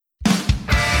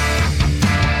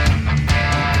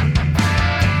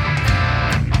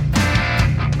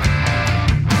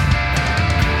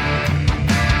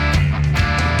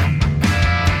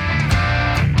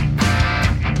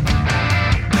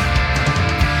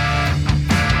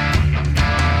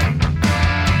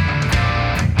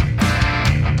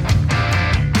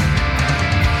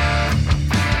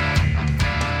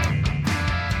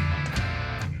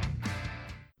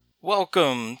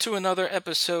Welcome to another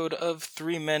episode of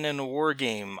Three Men in a War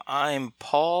Game. I'm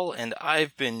Paul, and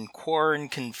I've been quarantine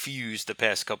confused the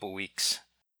past couple weeks.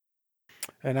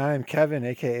 And I'm Kevin,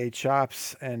 aka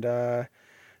Chops, and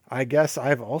I guess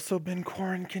I've also been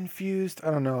quarantine confused.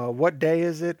 I don't know. What day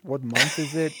is it? What month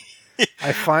is it?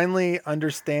 I finally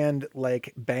understand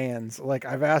like bands. Like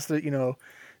I've asked it,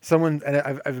 someone, and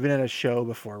I've been at a show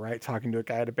before, right? Talking to a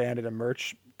guy at a band at a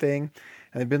merch thing,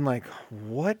 and they've been like,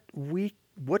 "What week?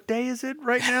 What day is it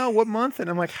right now? What month?" And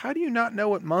I'm like, "How do you not know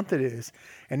what month it is?"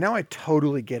 And now I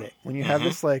totally get it. When you have Mm-hmm.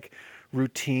 this like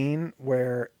routine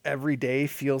where every day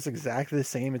feels exactly the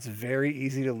same, it's very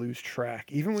easy to lose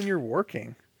track, even when you're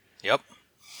working. Yep.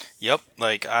 Yep.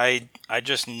 Like I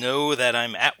just know that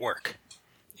I'm at work.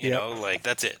 Yep. Like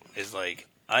that's it. It's like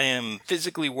I am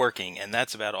physically working, and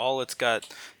that's about all it's got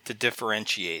to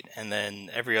differentiate. And then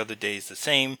every other day is the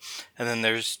same. And then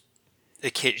there's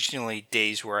occasionally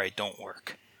days where I don't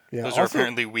work. Yeah. Those are Also,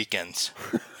 apparently weekends.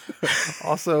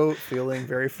 also feeling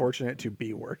very fortunate to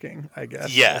be working. I guess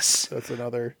that's Yes. that's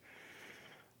another.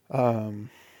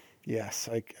 Um, yes,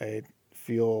 I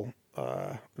feel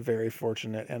very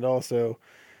fortunate, and also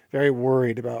very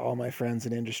worried about all my friends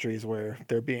in industries where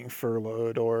they're being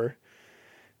furloughed or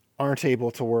aren't able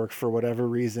to work for whatever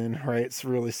reason. Right? It's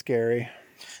really scary.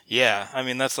 Yeah, I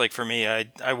mean that's like for me.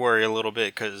 I worry a little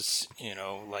bit because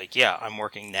like yeah, I'm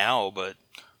working now, but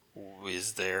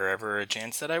is there ever a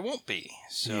chance that I won't be?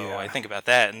 So I Yeah. think about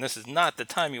that, and this is not the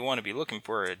time you want to be looking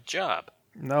for a job.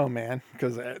 No, man,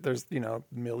 because there's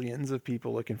millions of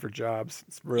people looking for jobs.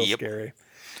 It's real Yep, scary.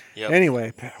 yep,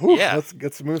 Anyway, whew, yeah,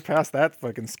 let's move past that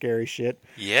fucking scary shit.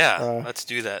 yeah. Uh, Let's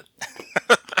do that.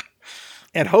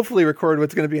 and hopefully record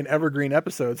what's going to be an evergreen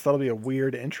episode. So that'll be a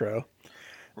weird intro.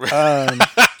 Um, when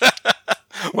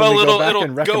we Well, go it'll back it'll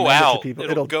and go recommend it to out. people,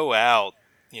 It'll it'll go out.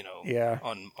 yeah.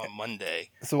 On Monday.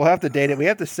 So we'll have to date it. We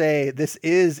have to say this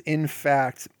is in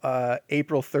fact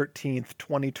April 13th,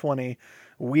 2020,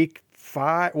 week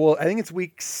 5. Well, I think it's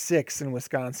week 6 in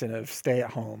Wisconsin of stay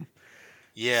at home.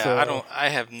 Yeah, I So don't. I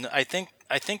have. I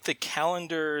think the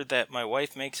calendar that my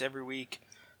wife makes every week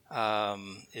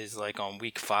is like on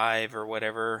week 5 or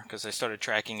whatever because I started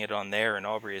tracking it on there, and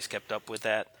Aubrey has kept up with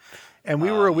that. and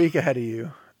we were a Um, week ahead of you.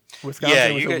 yeah,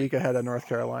 Wisconsin was you a get. week ahead of North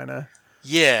Carolina.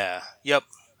 Yeah, yep.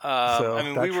 I So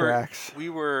mean, that tracks. we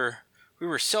were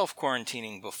self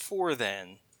quarantining before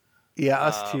then. Yeah,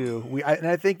 us Um, too. And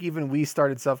I think even we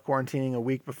started self quarantining a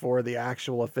week before the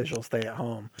actual official stay at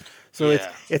home. So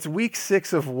yeah, it's week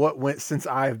 6 of what went since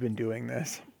I've been doing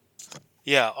this.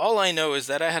 yeah. All I know is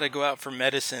that I had to go out for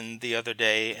medicine the other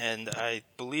day, and I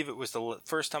believe it was the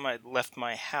first time I left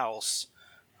my house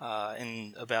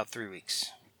in about 3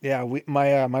 weeks. Yeah,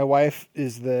 my wife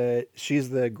she's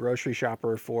the grocery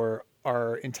shopper for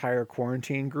our entire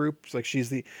quarantine group. It's like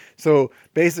so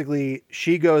basically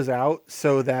she goes out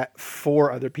so that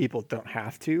 4 other people don't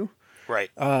have to.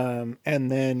 Right.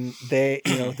 And then they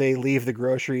leave the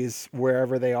groceries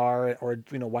wherever they are, or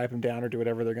wipe them down or do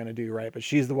whatever they're going to do, right? But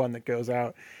she's the one that goes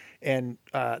out. And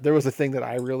there was a thing that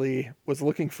I really was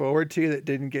looking forward to that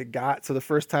didn't get got. So the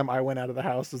first time I went out of the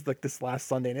house was like this last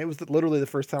Sunday, and it was literally the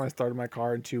first time I started my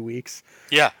car in 2 weeks.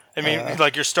 Yeah. I mean, Uh,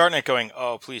 like you're starting it going,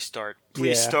 oh, please start.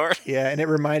 Please yeah, start. yeah, and it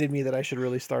reminded me that I should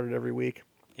really start it every week.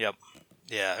 Yep.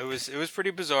 Yeah, it was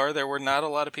pretty bizarre. There were not a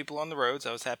lot of people on the roads.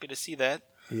 I was happy to see that.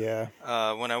 Yeah,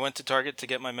 When I went to Target to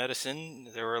get my medicine,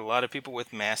 there were a lot of people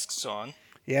with masks on.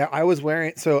 yeah. I was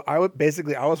wearing I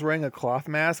was wearing a cloth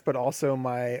mask, but also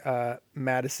my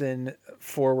Madison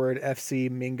Forward FC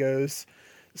Mingos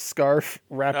scarf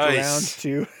wrapped around Nice,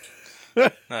 too.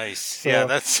 nice. Yeah, So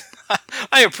that's.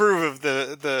 I approve of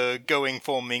the going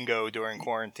full Mingo during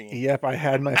quarantine. yep, I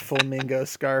had my full Mingo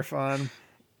scarf on,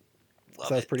 so Love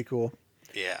that's it. pretty cool.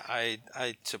 Yeah, I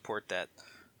support that.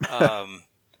 Um,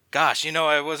 Gosh,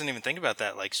 I wasn't even thinking about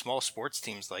that. Like small sports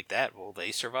teams like that, will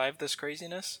they survive this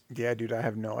craziness? Yeah, dude, I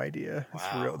have no idea. It's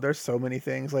real. Wow. There's so many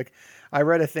things. Like, I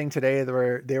read a thing today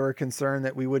where they were concerned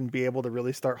that we wouldn't be able to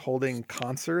really start holding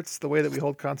concerts the way that we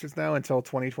hold concerts now until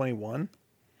 2021.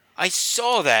 I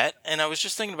saw that, and I was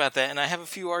just thinking about that, and I have a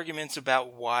few arguments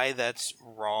about why that's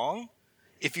wrong.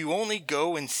 If you only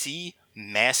go and see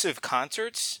massive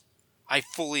concerts, I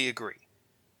fully agree.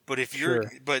 But if you're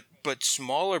Sure. but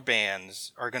smaller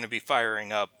bands are going to be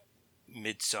firing up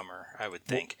midsummer, I would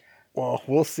Well, think. well,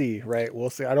 we'll see, right? We'll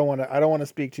see. I don't want to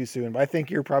speak too soon, but I think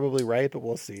you're probably right, but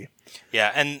we'll see.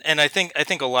 Yeah, and I think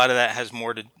a lot of that has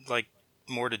more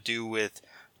to do with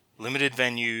limited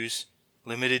venues,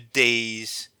 limited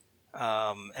days,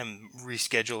 and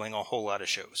rescheduling a whole lot of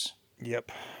shows.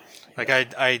 Yep. Like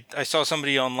Yep. I saw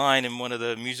somebody online in one of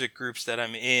the music groups that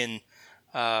I'm in.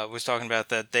 was talking about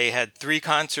that they had 3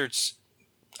 concerts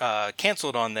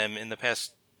canceled on them in the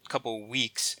past couple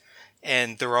weeks,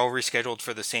 and they're all rescheduled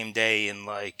for the same day in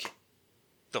like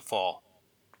the fall,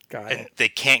 Got and it. they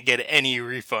can't get any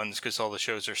refunds because all the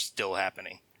shows are still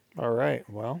happening. All right.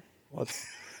 Well,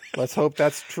 let's hope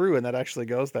that's true and that actually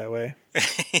goes that way.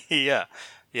 Yeah,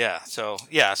 So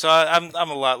I'm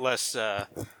a lot less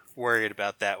worried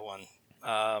about that one.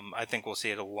 I think we'll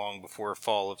see it long before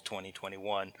fall of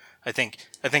 2021. I think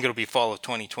it'll be fall of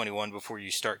 2021 before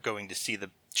you start going to see the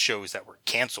shows that were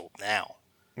canceled now,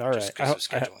 All right. just because of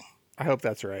scheduling. I hope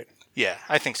that's right. Yeah,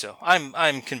 I think so.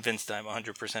 I'm convinced I'm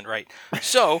 100% right.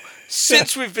 So,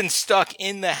 since we've been stuck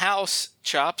in the house,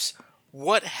 Chops,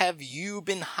 what have you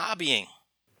been hobbying?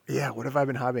 Yeah. What have I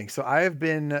been hobbying? So I have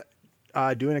been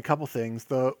doing a couple things.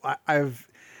 Though I've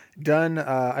done.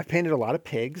 I've painted a lot of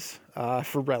pigs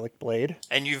for Relic Blade.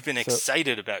 And you've been So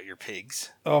excited about your pigs.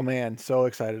 oh man, so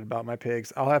excited about my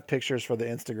pigs. I'll have pictures for the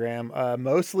Instagram,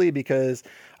 mostly because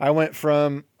I went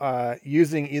from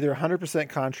using either 100%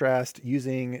 contrast,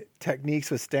 using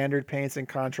techniques with standard paints and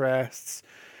contrasts,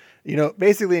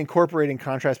 basically incorporating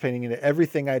contrast painting into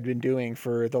everything I'd been doing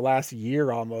for the last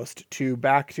year almost, to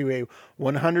back to a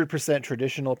 100%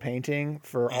 traditional painting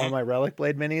for all Hmm. my Relic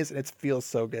Blade minis, and it feels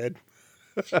so good.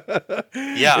 Yeah,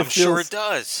 it I'm sure it feels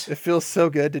does. it feels so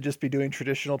good to just be doing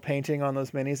traditional painting on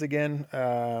those minis again.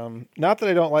 Not that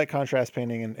I don't like contrast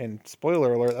painting, and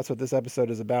spoiler alert, that's what this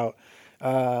episode is about.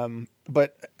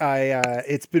 But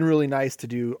it's been really nice to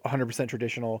do 100%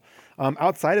 traditional.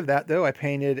 Outside of that, though, I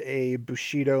painted a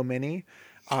Bushido mini.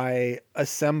 I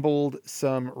assembled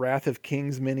some Wrath of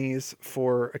Kings minis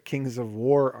for a Kings of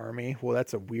War army. Well,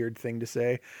 that's a weird thing to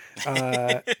say.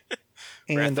 Uh,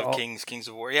 Wrath and of all, Kings, Kings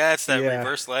of War. Yeah, it's that yeah,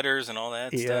 reverse letters and all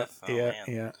that yeah, stuff. Oh yeah, man.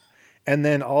 yeah. And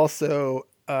then also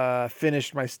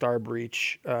finished my Star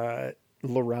Breach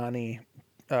Lorani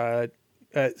uh,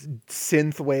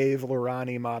 synthwave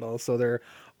Lorani model. So they're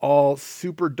all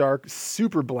super dark,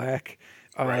 super black,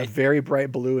 Right. very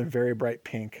bright blue, and very bright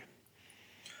pink.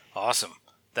 Awesome.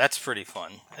 That's pretty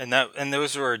fun. And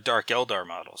those were Dark Eldar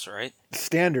models, right?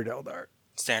 Standard Eldar.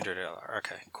 Standard Eldar.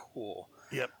 Okay, cool.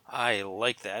 Yep. I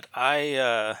like that.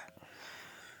 I've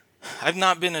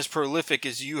not been as prolific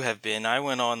as you have been. I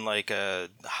went on like a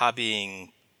hobbying,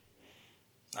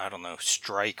 I don't know,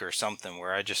 strike or something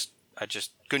where I just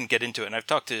couldn't get into it. And I've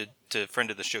talked to a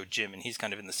friend of the show, Jim, and he's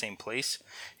kind of in the same place.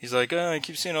 He's like, I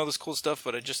keep seeing all this cool stuff,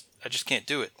 but I just can't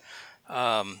do it.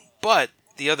 But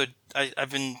I've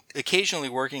been occasionally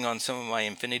working on some of my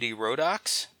Infinity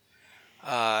Rodox,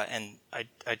 and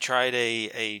I tried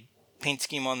a paint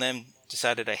scheme on them.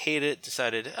 Decided I hate it.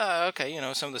 Decided, okay,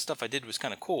 some of the stuff I did was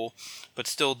kind of cool, but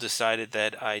still decided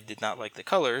that I did not like the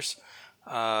colors.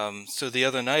 So the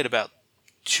other night, about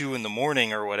 2 in the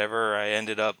morning or whatever, I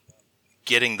ended up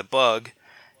getting the bug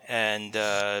and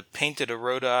painted a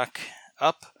Rodoc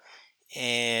up,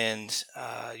 and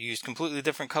used completely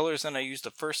different colors than I used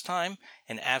the first time,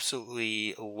 and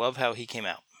absolutely love how he came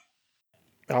out.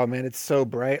 Oh man, it's so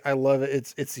bright. I love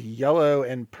it. It's yellow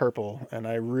and purple, and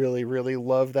I really, really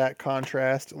love that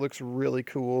contrast. It looks really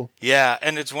cool. Yeah,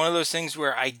 and it's one of those things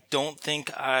where I don't think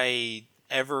I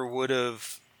ever would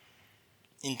have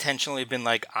intentionally been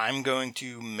like, I'm going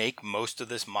to make most of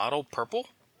this model purple,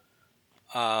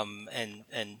 and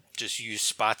just use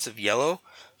spots of yellow,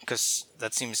 because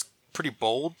that seems pretty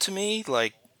bold to me.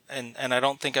 Like, and I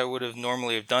don't think I would have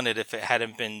normally have done it if it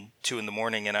hadn't been 2 in the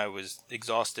morning and I was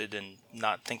exhausted and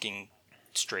not thinking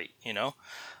straight,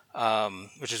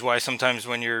 which is why sometimes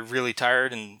when you're really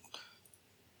tired and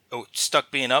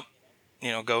stuck being up,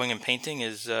 going and painting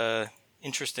is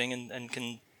interesting, and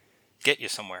can get you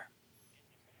somewhere.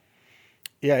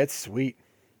 Yeah, it's sweet.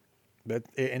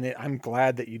 I'm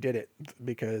glad that you did it,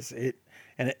 because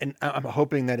and I'm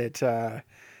hoping that it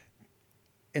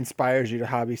inspires you to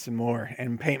hobby some more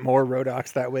and paint more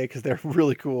Rodox that way, because they're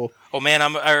really cool. Oh man,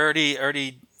 I'm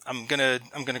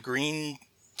gonna green,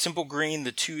 simple green,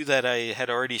 the 2 that I had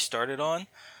already started on,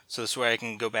 so this way I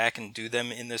can go back and do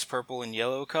them in this purple and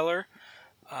yellow color.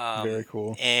 Very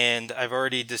cool. And I've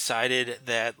already decided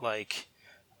that like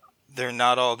they're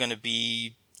not all going to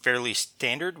be fairly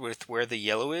standard with where the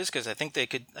yellow is, because I think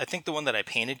the one that I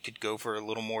painted could go for a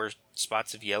little more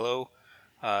spots of yellow,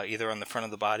 either on the front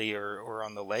of the body or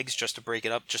on the legs, just to break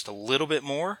it up just a little bit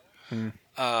more. Hmm.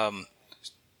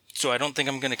 So I don't think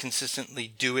I'm going to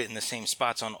consistently do it in the same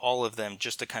spots on all of them,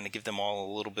 just to kind of give them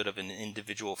all a little bit of an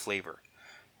individual flavor.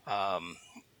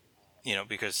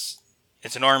 Because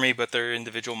it's an army, but they're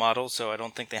individual models, so I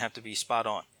don't think they have to be spot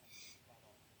on,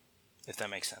 if that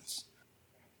makes sense.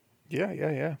 Yeah,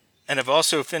 yeah, yeah. And I've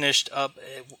also finished up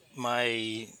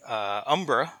my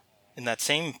Umbra in that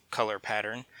same color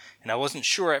pattern, and I wasn't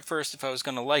sure at first if I was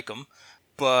going to like them,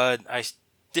 but I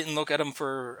didn't look at them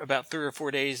for about 3 or 4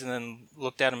 days, and then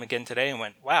looked at him again today and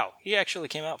went, wow, he actually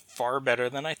came out far better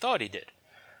than I thought he did.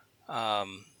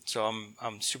 So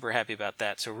I'm super happy about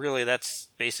that. So really, that's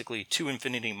basically 2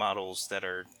 Infinity models that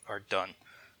are done.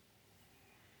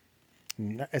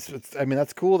 I mean,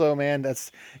 that's cool though, man.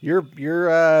 That's you're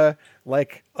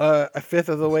like a fifth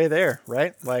of the way there,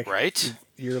 right? Like, right?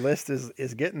 Your list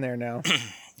is getting there now.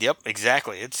 Yep,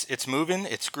 exactly. It's moving,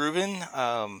 it's grooving.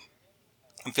 I'm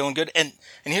feeling good. And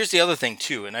here's the other thing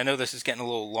too. And I know this is getting a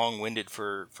little long-winded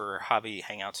for hobby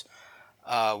hangouts.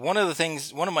 One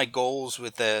of my goals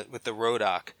with the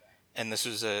Rodoc, and this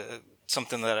was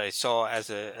something that I saw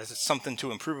as something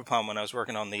to improve upon when I was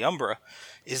working on the Umbra,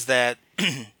 is that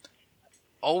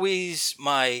always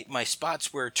my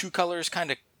spots where 2 colors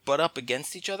kind of butt up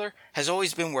against each other has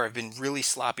always been where I've been really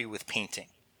sloppy with painting,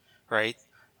 right?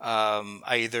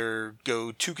 I either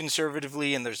go too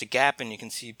conservatively and there's a gap and you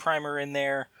can see primer in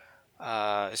there,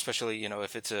 especially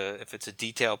if it's a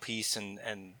detail piece and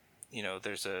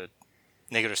there's a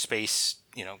negative space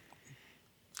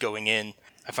going in.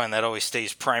 I find that always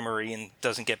stays primary and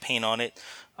doesn't get paint on it.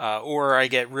 Or I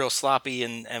get real sloppy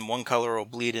and one color will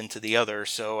bleed into the other.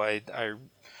 So I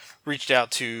reached out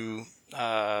to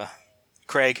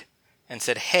Craig and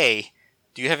said, hey,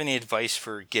 do you have any advice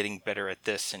for getting better at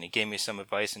this? And he gave me some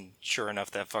advice, and sure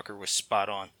enough, that fucker was spot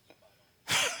on.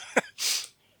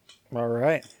 All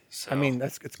right. So, I mean,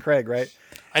 it's Craig, right?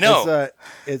 I know.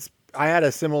 I had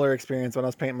a similar experience when I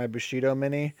was painting my Bushido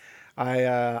Mini.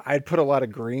 I'd put a lot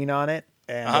of green on it.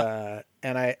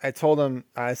 And I told him,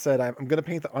 I said, I'm going to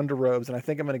paint the underrobes, and I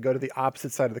think I'm going to go to the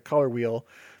opposite side of the color wheel,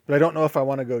 but I don't know if I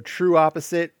want to go true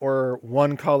opposite or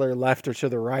one color left or to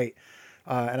the right.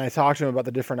 And I talked to him about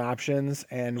the different options,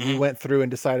 and we went through and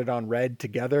decided on red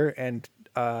together. And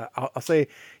I'll say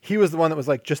he was the one that was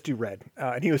like, just do red.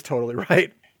 And he was totally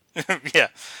right.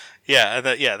 Yeah,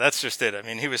 that's just it. I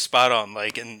mean, he was spot on.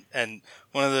 Like, and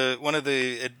one of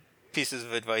the pieces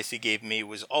of advice he gave me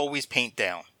was always paint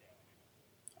down.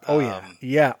 Oh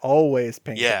yeah, always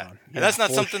paint down. Yeah, and that's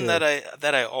not something that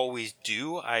I always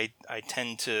do. I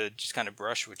tend to just kind of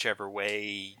brush whichever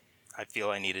way I feel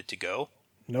I need it to go.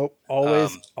 Nope.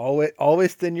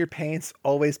 Always thin your paints.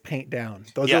 Always paint down.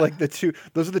 Those are like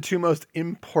those are the 2 most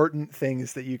important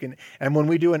things that you can. And when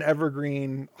we do an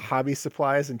evergreen hobby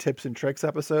supplies and tips and tricks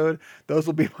episode, those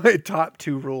will be my top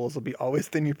 2 rules. Will be always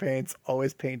thin your paints.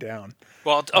 Always paint down.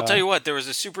 Well, I'll tell you what. There was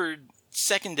a super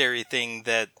secondary thing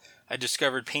that I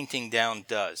discovered painting down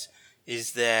does,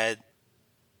 is that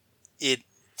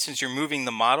since you're moving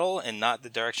the model and not the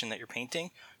direction that you're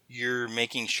painting, you're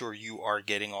making sure you are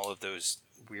getting all of those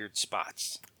weird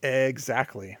spots.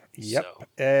 Exactly. Yep.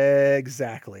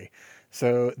 Exactly.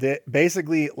 So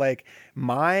basically, like,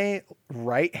 my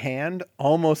right hand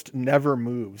almost never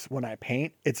moves when I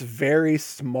paint. It's very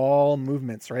small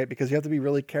movements, right? Because you have to be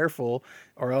really careful,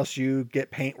 or else you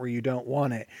get paint where you don't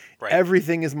want it. Right.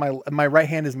 Everything is my right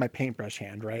hand is my paintbrush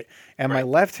hand, right? And my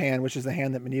left hand, which is the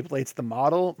hand that manipulates the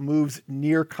model, moves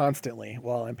near constantly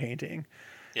while I'm painting.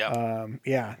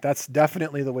 Yeah, that's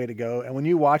definitely the way to go. And when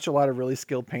you watch a lot of really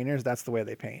skilled painters, that's the way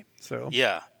they paint. So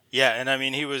yeah, and I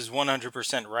mean, he was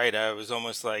 100% right. I was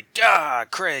almost like,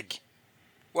 Craig,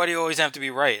 why do you always have to be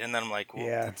right? And then I'm like, well,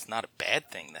 that's not a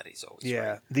bad thing that he's always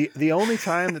right. The only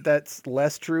time that's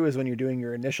less true is when you're doing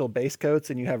your initial base coats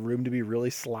and you have room to be really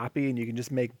sloppy and you can just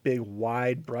make big,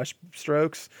 wide brush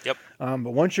strokes. Yep.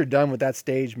 But once you're done with that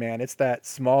stage, man, it's that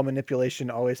small manipulation,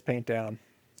 always paint down.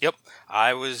 Yep,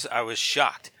 I was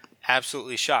shocked,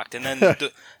 absolutely shocked. And then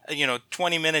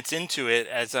 20 minutes into it,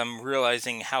 as I'm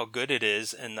realizing how good it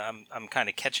is, and I'm kind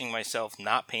of catching myself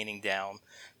not painting down,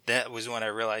 that was when I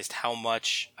realized how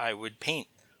much I would paint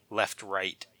left,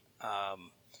 right,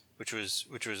 which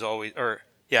was always,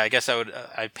 I guess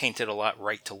I painted a lot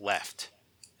right to left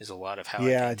is a lot of how I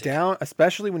painted. Down,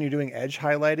 especially when you're doing edge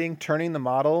highlighting, turning the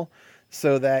model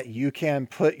so that you can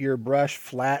put your brush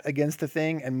flat against the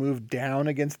thing and move down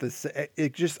against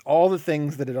it just all the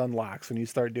things that it unlocks when you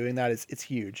start doing that. It's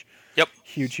huge. Yep.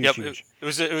 Huge. It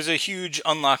was a huge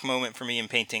unlock moment for me in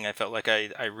painting. I felt like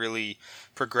I really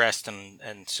progressed,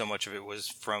 and so much of it was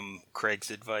from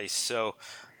Craig's advice. So,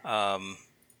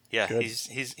 good.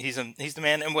 he's the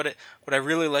man. And what I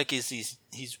really like is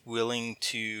he's willing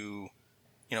to,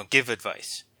 give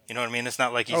advice. You know what I mean? It's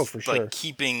not like he's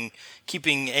keeping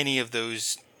any of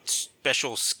those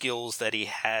special skills that he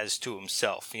has to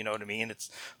himself. You know what I mean? It's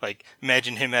like,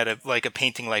 imagine him at a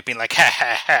painting, like being like, ha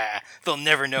ha ha, they'll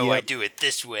never know I do it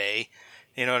this way.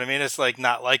 You know what I mean? It's like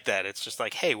not like that. It's just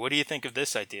like, hey, what do you think of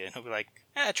this idea? And he'll be like,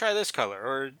 try this color,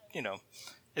 or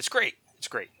It's great. It's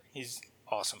great. He's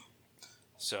awesome.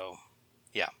 So,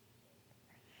 yeah.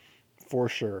 For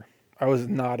sure. I was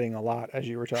nodding a lot as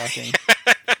you were talking.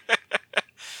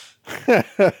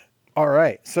 All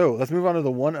right, so let's move on to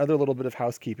the one other little bit of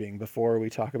housekeeping before we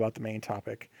talk about the main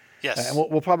topic. Yes. And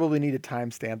we'll probably need to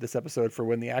timestamp this episode for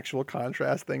when the actual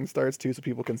contrast thing starts too, so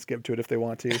people can skip to it if they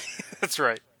want to. That's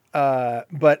right. So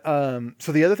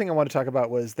the other thing I want to talk about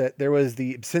was that there was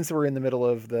since we're in the middle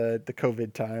of the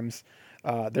COVID times,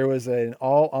 there was an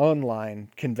all online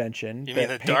convention. You mean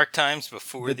the dark times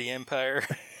before the Empire?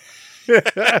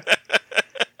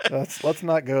 Let's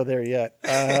not go there yet.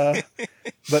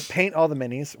 But Paint All the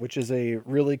Minis, which is a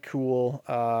really cool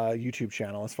YouTube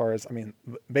channel. As far as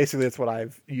basically that's what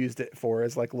I've used it for,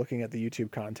 is like looking at the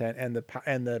YouTube content and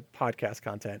the podcast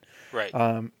content. Right.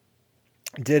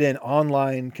 Did an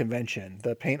online convention,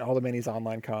 the Paint All the Minis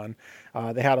online con.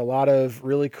 They had a lot of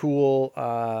really cool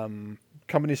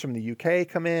companies from the UK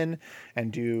come in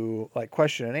and do like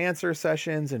question and answer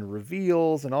sessions and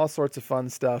reveals and all sorts of fun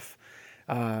stuff.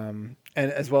 And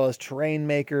as well as terrain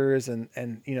makers and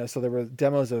so there were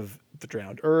demos of the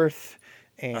Drowned Earth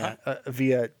and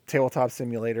via Tabletop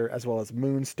Simulator, as well as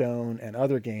Moonstone and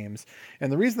other games. And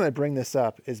the reason I bring this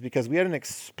up is because we had an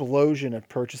explosion of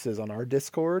purchases on our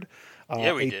Discord.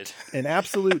 Yeah, we did. An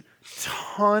absolute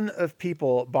ton of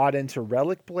people bought into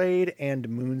Relic Blade and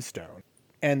Moonstone.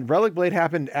 And Relic Blade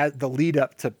happened at the lead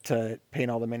up to Paint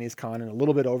All the Minis Con and a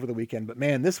little bit over the weekend. But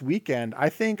man, this weekend, I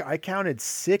think I counted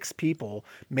 6 people,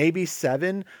 maybe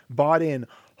 7, bought in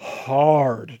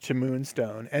hard to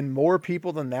Moonstone. And more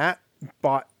people than that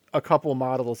bought a couple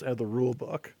models of the rule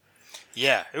book.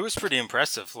 Yeah, it was pretty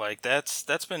impressive. Like that's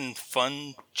been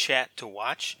fun chat to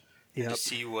watch. Yep. To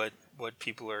see what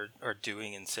people are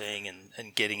doing and saying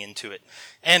and getting into it.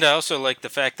 And I also like the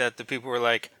fact that the people were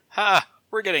like,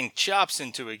 we're getting chops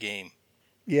into a game.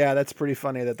 Yeah, that's pretty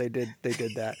funny that they did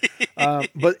that.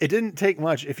 But it didn't take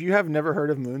much. If you have never heard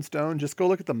of Moonstone, just go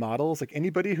look at the models. Like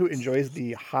anybody who enjoys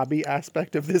the hobby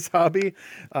aspect of this hobby,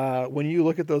 when you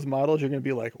look at those models, you're going to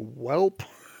be like, welp.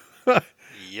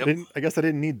 Yep. I guess I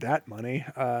didn't need that money.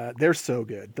 They're so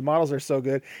good. The models are so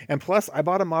good. And plus, I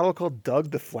bought a model called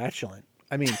Doug the Flatulent.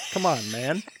 I mean, come on,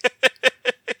 man.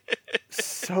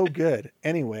 So good.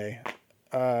 Anyway,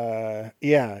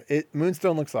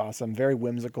 Moonstone looks awesome. Very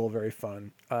whimsical, very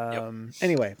fun.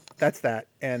 Anyway, that's that.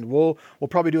 And we'll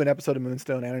probably do an episode of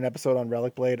Moonstone and an episode on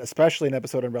Relic Blade, especially an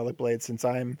episode on Relic Blade, since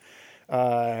I've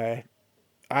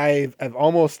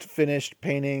almost finished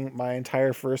painting my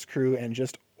entire first crew and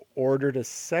just ordered a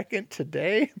second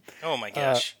today. Oh my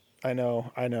gosh. I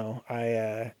know.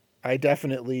 I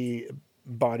definitely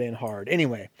bought in hard.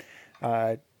 Anyway,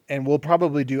 and we'll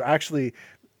probably do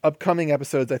upcoming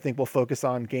episodes. I think we'll focus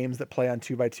on games that play on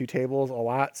 2x2 tables a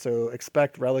lot. So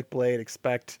expect Relic Blade,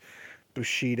 expect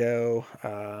Bushido,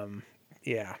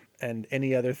 and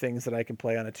any other things that I can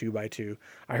play on a 2x2.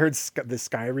 I heard the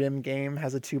Skyrim game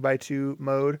has a 2x2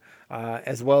 mode,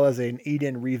 as well as an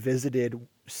Eden Revisited,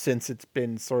 since it's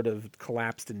been sort of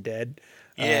collapsed and dead.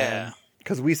 Yeah.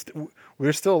 Because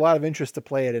we're still a lot of interest to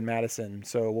play it in Madison,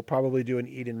 so we'll probably do an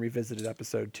Eden Revisited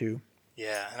episode too.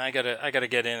 Yeah, and I gotta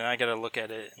get in and I gotta look at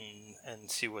it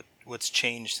and see what's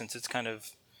changed since it's kind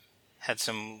of had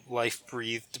some life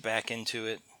breathed back into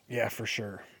it. Yeah, for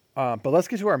sure. But let's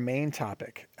get to our main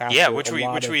topic. Which we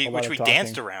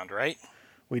danced around, right?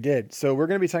 We did. So we're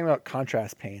going to be talking about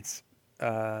contrast paints.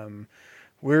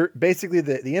 We're basically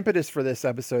the impetus for this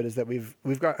episode is that we've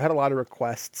had a lot of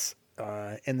requests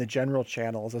in the general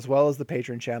channels as well as the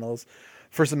patron channels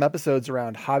for some episodes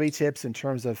around hobby tips in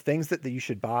terms of things that you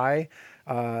should buy,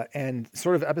 and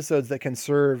sort of episodes that can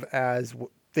serve as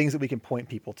things that we can point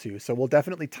people to. So we'll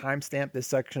definitely timestamp this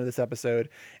section of this episode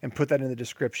and put that in the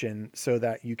description so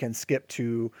that you can skip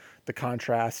to the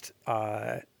contrast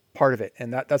part of it.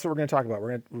 And that's what we're going to talk about.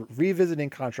 We're going to revisiting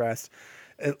contrast,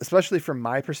 especially from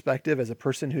my perspective as a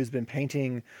person who's been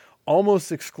painting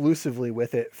almost exclusively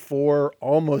with it for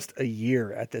almost a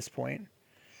year at this point.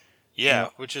 Yeah,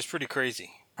 which is pretty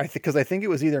crazy. I think it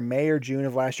was either May or June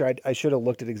of last year. I should have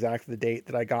looked at exactly the date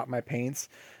that I got my paints.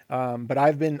 But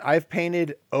I've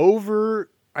painted over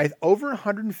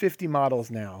 150 models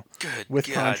now. Good with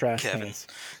God, contrast Kevin. paints.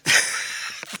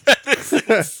 That is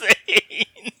insane.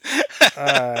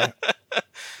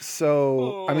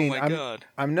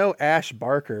 I'm no Ash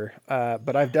Barker,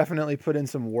 but I've definitely put in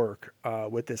some work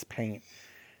with this paint.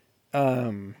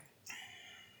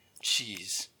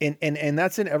 Jeez. And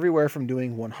that's in everywhere from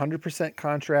doing 100%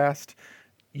 contrast,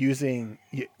 using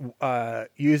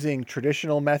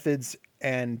traditional methods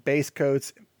and base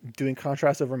coats, doing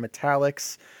contrast over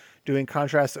metallics, doing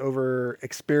contrast over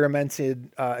experimenting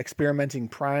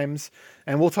primes,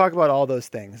 and we'll talk about all those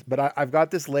things. But I've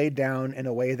got this laid down in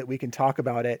a way that we can talk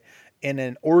about it in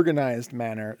an organized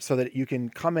manner, so that you can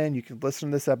come in, you can listen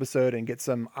to this episode and get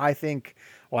some, I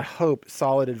hope,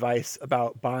 solid advice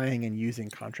about buying and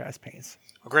using contrast paints.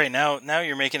 Well, great. Now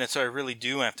you're making it so I really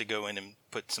do have to go in and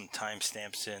put some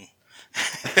timestamps in.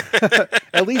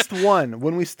 At least one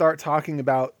when we start talking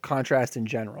about contrast in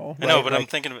general. Right? No, but I'm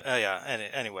thinking,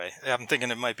 anyway, I'm thinking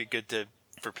it might be good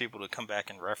for people to come back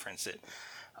and reference it.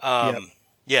 Yep.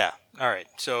 Yeah. All right.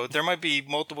 So there might be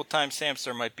multiple timestamps.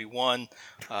 There might be one.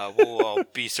 We'll all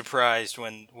be surprised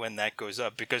when that goes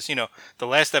up, because, the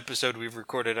last episode we've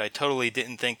recorded, I totally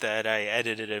didn't think that I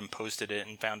edited it and posted it,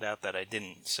 and found out that I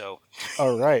didn't. So.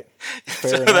 All right.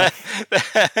 Fair so enough.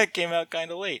 that came out kind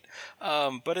of late.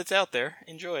 But it's out there.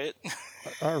 Enjoy it.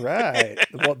 All right.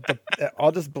 Well,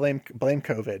 I'll just blame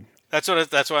COVID. That's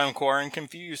why I'm quarantine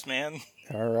confused, man.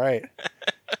 All right.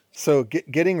 So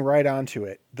getting right onto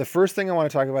it, the first thing I want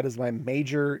to talk about is my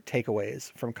major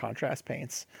takeaways from contrast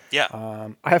paints. Yeah.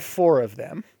 I have 4 of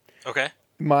them. Okay.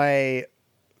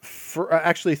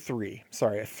 Actually 3.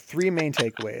 Sorry, 3 main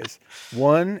takeaways.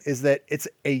 One is that it's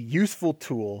a useful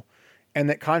tool, and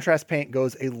that contrast paint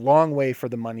goes a long way for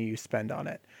the money you spend on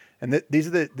it. And these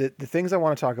are the things I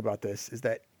want to talk about. This is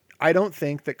that I don't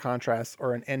think that contrasts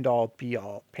are an end-all,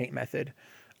 be-all paint method.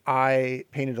 I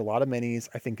painted a lot of minis.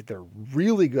 I think they're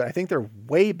really good. I think they're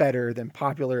way better than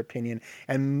popular opinion,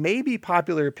 and maybe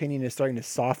popular opinion is starting to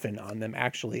soften on them,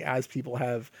 actually, as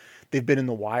they've been in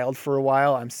the wild for a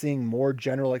while. I'm seeing more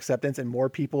general acceptance and more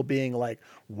people being like,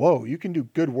 whoa, you can do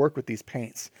good work with these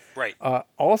paints. Right.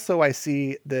 Also, I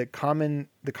see the common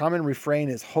refrain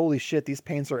is, holy shit, these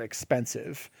paints are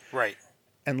expensive. Right.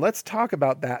 And let's talk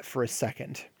about that for a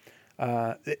second.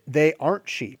 They aren't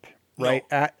cheap. Right.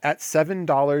 No. At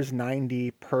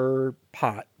 $7.90 per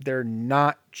pot, they're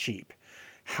not cheap.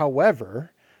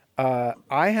 However,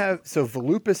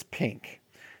 Volupus Pink,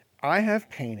 I have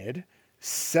painted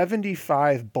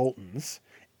 75 Boltons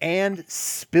and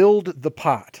spilled the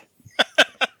pot.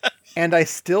 And I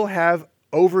still have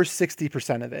over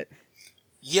 60% of it.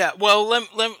 Yeah, well,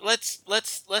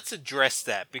 let's address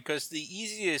that, because the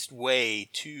easiest way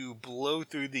to blow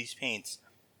through these paints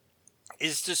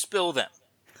is to spill them.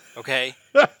 Okay.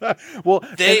 Well,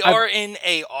 they are in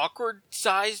a awkward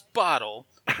sized bottle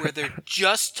where they're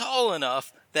just tall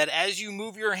enough that as you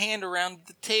move your hand around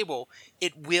the table,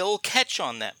 it will catch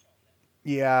on them.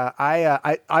 Yeah,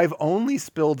 I've only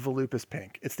spilled Volupus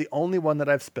Pink. It's the only one that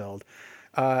I've spilled,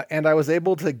 and I was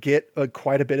able to get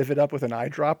quite a bit of it up with an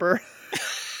eyedropper.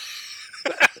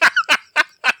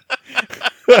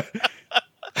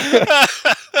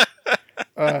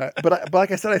 But like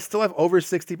I said, I still have over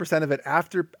 60% of it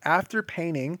after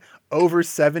painting over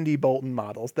 70 Bolton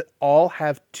models that all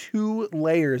have 2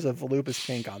 layers of Volupus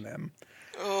Pink on them.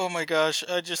 Oh my gosh,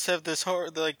 I just have this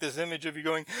image of you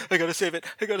going, I gotta save it,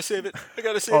 I gotta save it, I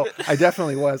gotta save it. I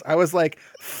definitely was. I was like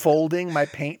folding my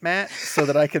paint mat so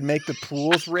that I could make the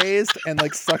pools raised, and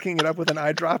like sucking it up with an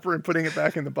eyedropper and putting it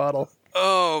back in the bottle.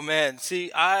 Oh man,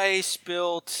 see, I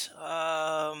spilt,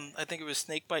 I think it was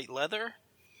snakebite leather.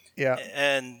 Yeah.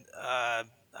 And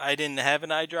I didn't have an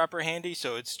eyedropper handy,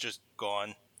 so it's just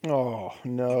gone. Oh,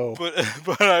 no.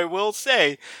 But I will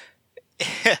say,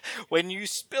 when you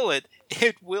spill it,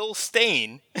 it will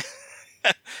stain.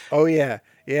 Oh yeah.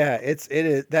 Yeah, it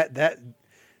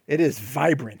is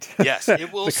vibrant. Yes,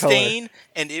 it will stain,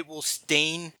 and it will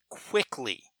stain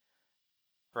quickly.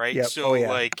 Right? Yep. So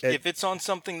if it's on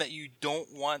something that you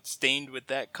don't want stained with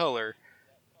that color,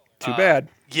 too bad.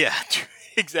 Yeah.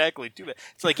 Exactly, too bad.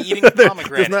 It's like eating a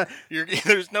pomegranate.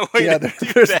 There's no way to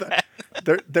do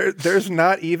that. There's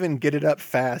not even get it up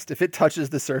fast. If it touches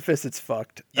the surface, it's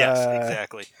fucked. Yes,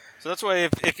 exactly. So that's why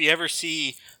if you ever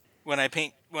see when I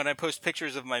post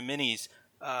pictures of my minis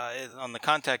on the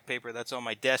contact paper that's on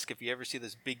my desk, if you ever see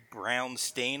this big brown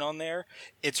stain on there,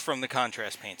 it's from the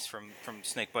contrast paints from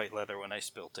Snakebite Leather when I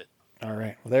spilt it. All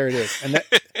right, well there it is, and that.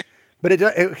 But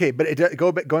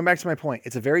going back to my point,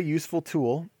 it's a very useful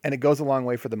tool, and it goes a long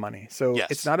way for the money. So yes.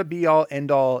 It's not a be-all,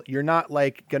 end-all. You're not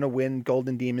like going to win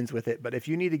Golden Demons with it. But if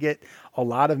you need to get a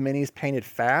lot of minis painted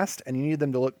fast and you need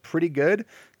them to look pretty good,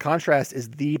 contrast is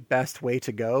the best way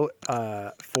to go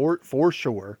for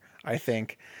sure, I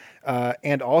think.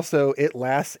 And also, it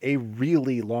lasts a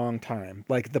really long time.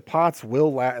 Like, the pots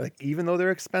will last, like, even though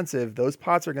they're expensive, those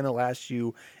pots are going to last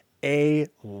you a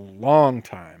long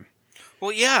time.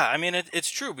 Well, yeah, I mean,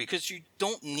 it's true, because you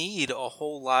don't need a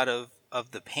whole lot of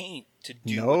the paint to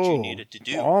do what you need it to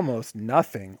do. Almost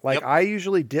nothing. Like, yep. I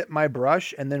usually dip my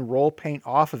brush and then roll paint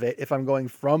off of it if I'm going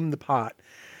from the pot.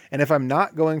 And if I'm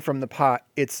not going from the pot,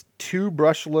 it's 2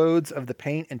 brush loads of the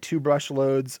paint and 2 brush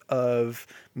loads of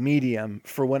medium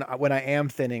for when I am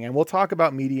thinning. And we'll talk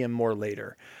about medium more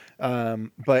later.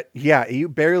 But yeah, you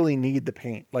barely need the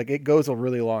paint. Like, it goes a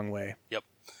really long way.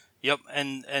 Yep.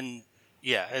 And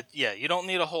yeah, you don't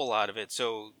need a whole lot of it.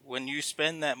 So when you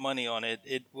spend that money on it,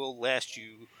 it will last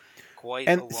you quite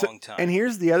a long time. And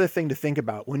here's the other thing to think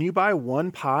about. When you buy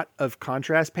 1 pot of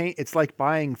contrast paint, it's like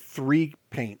buying 3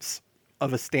 paints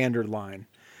of a standard line.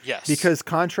 Yes. Because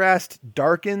contrast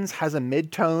darkens, has a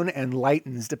mid-tone, and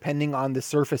lightens depending on the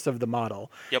surface of the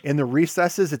model. Yep. In the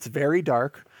recesses, it's very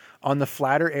dark. On the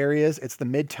flatter areas, it's the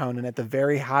mid-tone, and at the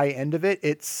very high end of it,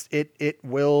 it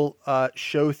will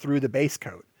show through the base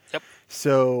coat. Yep.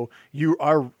 So you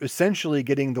are essentially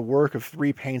getting the work of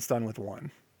 3 paints done with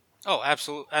 1. Oh,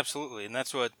 absolutely, and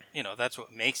that's what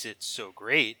makes it so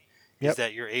great is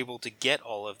that you're able to get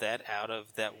all of that out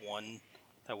of that one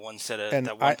set of and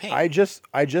that one paint. I just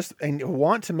and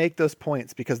want to make those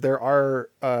points because there are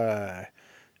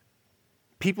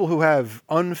people who have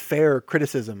unfair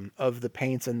criticism of the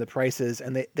paints and the prices,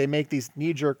 and they make these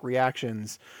knee-jerk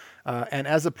reactions. And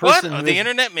as a person, the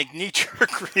internet make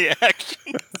knee-jerk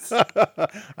reactions.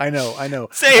 I know.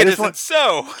 Say it isn't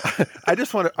so. I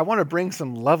want to bring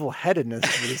some level-headedness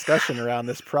to the discussion around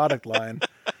this product line.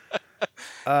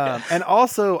 And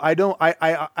also, I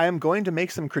am going to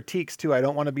make some critiques too. I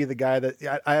don't want to be the guy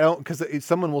that I don't, because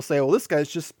someone will say, well, this guy's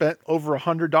just spent over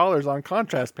 $100 on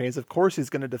contrast paints. Of course he's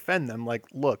going to defend them. Like,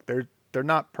 look, they're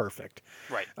not perfect.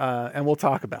 Right. And we'll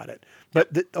talk about it.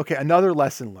 But okay. Another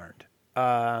lesson learned.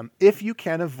 If you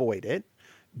can avoid it,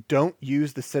 don't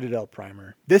use the Citadel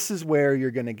primer. This is where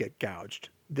you're going to get gouged.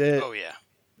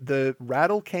 The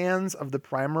rattle cans of the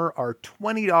primer are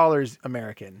 $20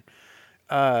 American.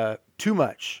 Too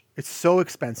much. It's so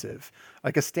expensive.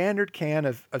 Like a standard can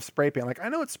of spray paint. Like, I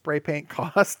know what spray paint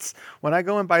costs. When I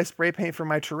go and buy spray paint for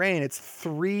my terrain, it's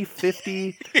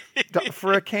 $3.50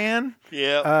 for a can.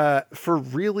 Yeah. For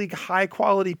really high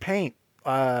quality paint.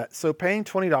 So paying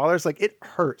 $20, like, it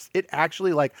hurts. It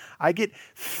actually, like, I get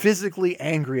physically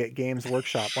angry at Games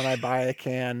Workshop when I buy a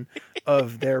can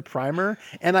of their primer,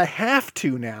 and I have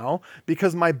to now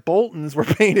because my Boltons were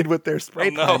painted with their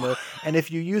spray primer. And if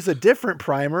you use a different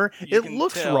primer, it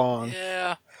looks wrong.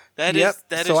 Yeah. That is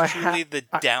truly the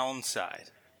downside.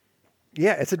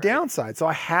 Yeah, it's a downside. So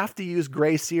I have to use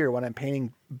Gray Sear when I'm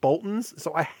painting Boltons.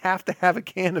 So I have to have a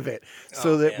can of it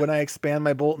so that when I expand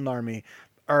my Bolton army.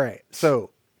 All right, so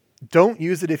don't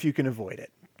use it if you can avoid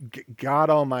it. God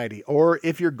almighty. Or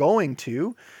if you're going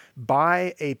to,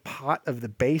 buy a pot of the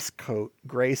base coat,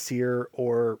 Gray Sear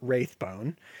or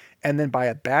Wraithbone, and then buy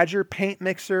a Badger paint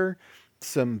mixer,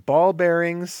 some ball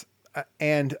bearings,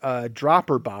 and a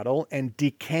dropper bottle, and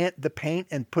decant the paint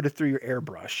and put it through your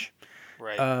airbrush.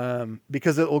 Right.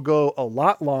 Because it will go a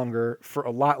lot longer for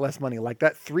a lot less money. Like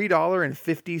that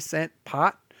 $3.50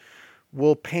 pot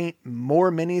will paint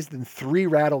more minis than 3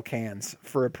 rattle cans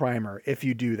for a primer if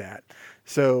you do that.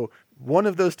 So one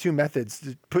of those 2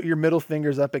 methods, put your middle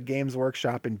fingers up at Games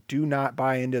Workshop and do not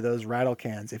buy into those rattle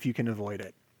cans if you can avoid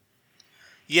it.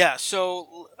 Yeah,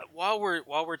 so while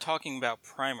we're talking about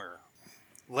primer,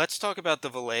 let's talk about the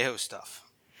Vallejo stuff.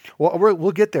 Well,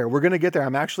 we'll get there. We're going to get there.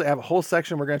 I have a whole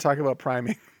section we're going to talk about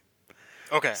priming.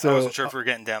 Okay, so I wasn't sure if we're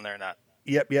getting down there or not.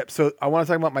 Yep. So I want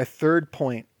to talk about my third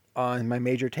point on my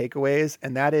major takeaways,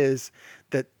 and that is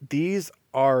that these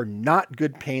are not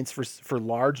good paints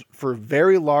for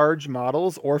very large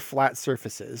models or flat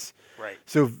surfaces. Right.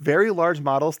 So very large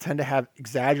models tend to have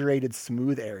exaggerated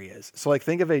smooth areas. So like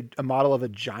think of a model of a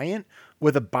giant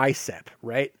with a bicep,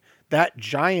 right? That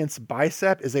giant's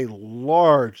bicep is a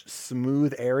large,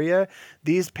 smooth area.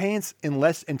 These paints,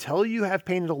 until you have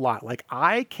painted a lot, like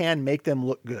I can make them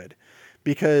look good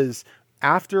because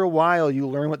after a while, you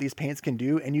learn what these paints can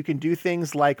do, and you can do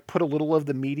things like put a little of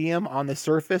the medium on the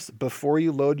surface before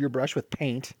you load your brush with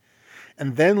paint,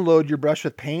 and then load your brush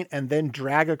with paint, and then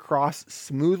drag across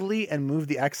smoothly and move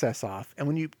the excess off. And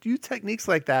when you do techniques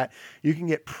like that, you can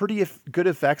get pretty good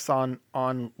effects on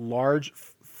large,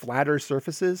 flatter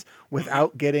surfaces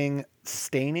without getting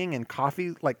staining and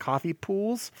coffee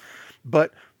pools.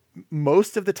 But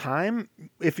most of the time,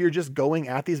 if you're just going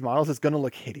at these models, it's going to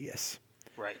look hideous.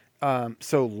 Right.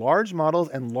 So large models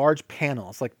and large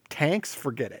panels, like tanks,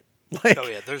 forget it.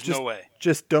 Like, there's no way.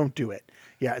 Just don't do it.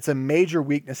 Yeah, it's a major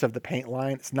weakness of the paint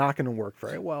line. It's not going to work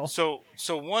very well. So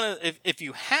if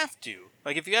you have to,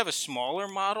 like if you have a smaller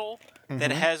model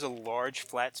that has a large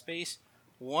flat space,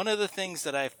 one of the things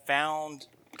that I found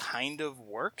kind of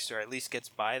works, or at least gets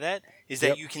by that, is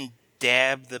that you can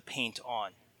dab the paint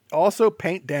on. Also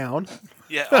paint down.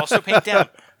 Yeah, also paint down.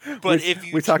 But if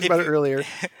you we talked about it earlier.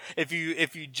 if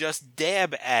you just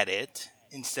dab at it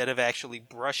instead of actually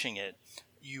brushing it,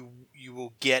 you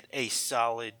will get a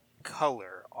solid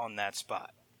color on that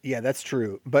spot. Yeah, that's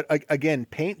true. But again,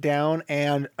 paint down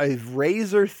and a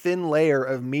razor thin layer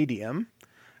of medium.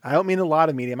 I don't mean a lot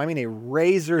of medium. I mean a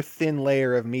razor thin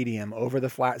layer of medium over the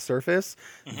flat surface.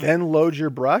 Mm-hmm. Then load your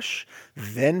brush,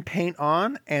 then paint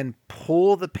on and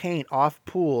pull the paint off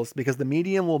pools because the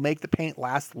medium will make the paint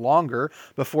last longer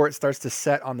before it starts to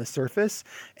set on the surface.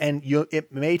 And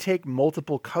it may take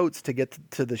multiple coats to get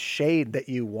to the shade that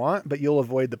you want, but you'll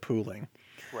avoid the pooling.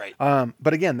 Right.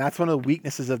 But again, that's one of the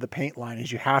weaknesses of the paint line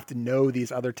is you have to know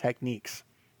these other techniques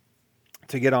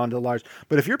to get onto large.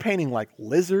 But if you're painting like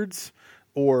lizards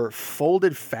or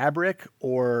folded fabric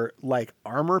or like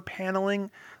armor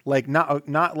paneling, like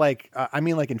not like I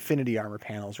mean like infinity armor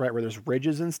panels, right, where there's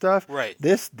ridges and stuff. Right.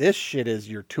 This shit is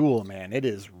your tool, man. It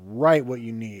is right what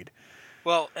you need.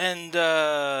 Well, and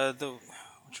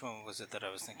which one was it that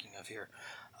I was thinking of here?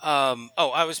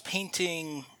 I was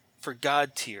painting for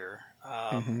God Tier,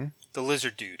 the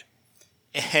lizard dude,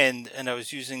 and I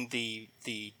was using the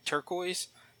turquoise.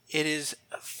 It is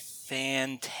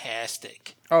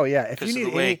fantastic. Oh yeah, if because you of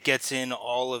need the way it gets in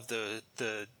all of the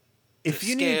if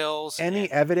you scales. Need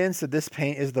any evidence that this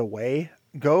paint is the way,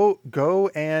 go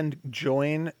and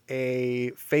join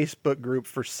a Facebook group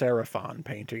for Seraphon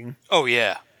painting. Oh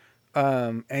yeah.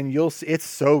 And you'll see it's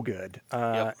so good.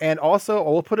 Yep. And also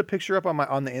we'll put a picture up on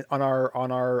our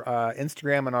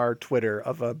Instagram and our Twitter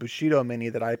of a Bushido mini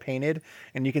that I painted,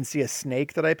 and you can see a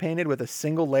snake that I painted with a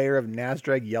single layer of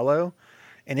Nazdrag yellow,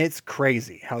 and it's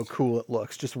crazy how cool it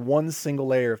looks. Just one single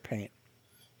layer of paint.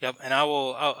 Yep, and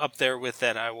I'll up there with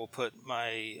that. I will put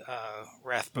my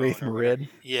Rathbone. Wraith Marid.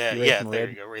 Yeah, there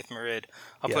you go, Wraith Marid.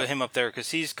 I'll put him up there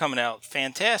because he's coming out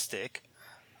fantastic.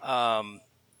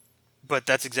 But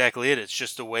that's exactly it. It's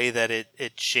just the way that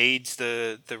it shades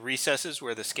the recesses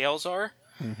where the scales are,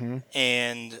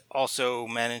 and also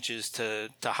manages to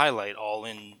highlight all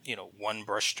in one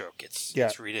brush stroke.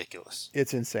 It's ridiculous.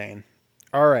 It's insane.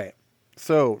 All right,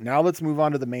 so now let's move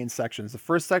on to the main sections. The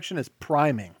first section is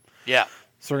priming. Yeah.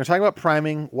 So we're going to talk about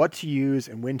priming, what to use,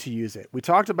 and when to use it. We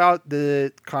talked about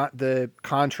the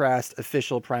contrast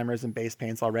official primers and base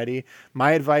paints already.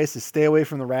 My advice is stay away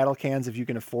from the rattle cans if you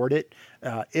can afford it.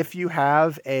 If you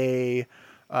have a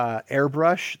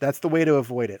airbrush, that's the way to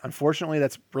avoid it. Unfortunately,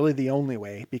 that's really the only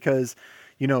way because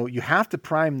you have to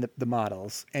prime the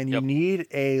models, and you need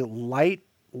an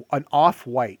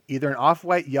off-white, either an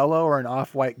off-white yellow or an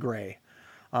off-white gray.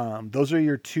 Those are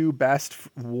your two best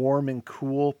warm and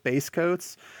cool base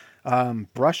coats.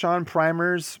 Brush on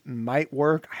primers might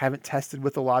work. I haven't tested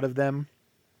with a lot of them,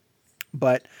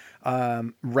 but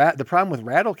the problem with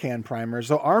rattle can primers,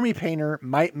 so Army Painter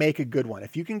might make a good one.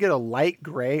 If you can get a light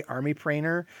gray Army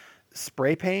Painter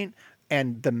spray paint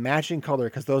and the matching color,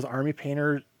 because those Army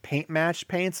Painter paint match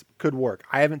paints could work.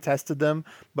 I haven't tested them,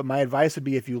 but my advice would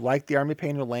be if you like the Army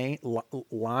Painter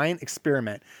line,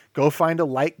 experiment. Go find a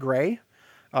light gray.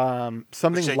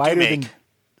 Something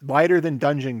lighter than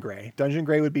Dungeon Gray. Dungeon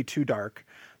Gray would be too dark,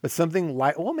 but something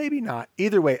light. Well, maybe not.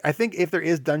 Either way, I think if there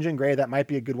is Dungeon Gray, that might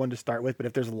be a good one to start with. But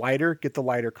if there's lighter, get the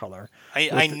lighter color.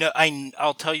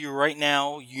 I'll tell you right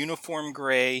now, Uniform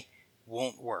Gray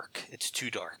won't work. It's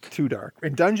too dark. Too dark.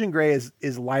 And Dungeon Gray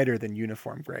is lighter than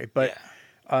Uniform Gray. But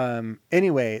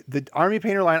anyway, the Army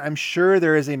Painter line, I'm sure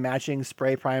there is a matching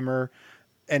spray primer,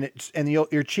 and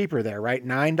you're cheaper there, right?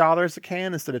 $9 a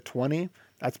can instead of $20.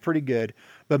 That's pretty good.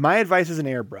 But my advice is an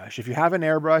airbrush. If you have an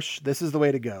airbrush, this is the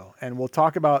way to go. And we'll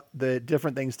talk about the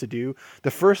different things to do. The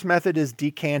first method is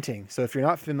decanting. So if you're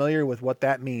not familiar with what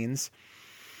that means,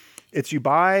 it's you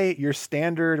buy your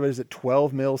standard,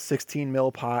 12 mil, 16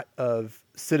 mil pot of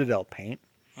Citadel paint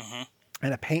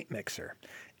and a paint mixer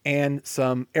and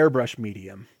some airbrush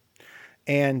medium.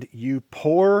 And you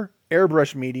pour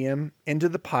airbrush medium into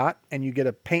the pot and you get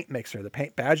a paint mixer.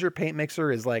 The Badger paint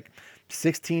mixer is like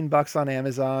 $16 on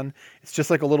Amazon. It's just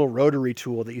like a little rotary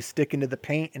tool that you stick into the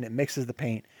paint and it mixes the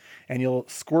paint. And you'll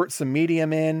squirt some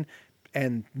medium in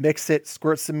and mix it,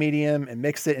 squirt some medium and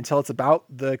mix it until it's about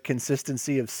the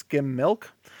consistency of skim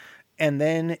milk. And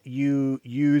then you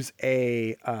use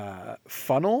a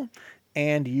funnel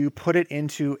and you put it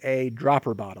into a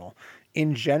dropper bottle.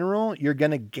 In general, you're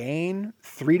going to gain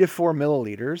 3 to 4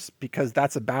 milliliters because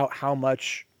that's about how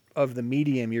much of the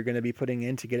medium you're going to be putting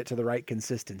in to get it to the right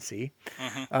consistency.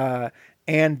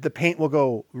 And the paint will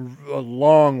go a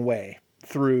long way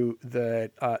through the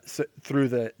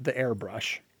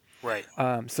airbrush. Right.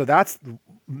 So that's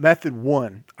method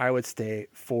one, I would say,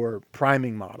 for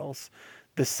priming models.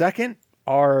 The second,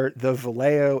 are the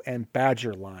Vallejo and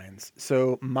Badger lines.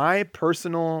 So my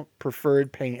personal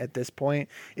preferred paint at this point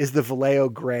is the Vallejo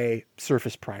Gray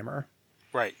Surface Primer.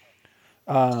 Right.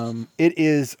 It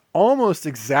is almost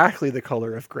exactly the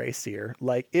color of Gray Seer.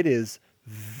 Like, it is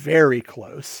very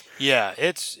close. Yeah,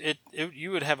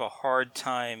 you would have a hard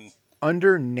time.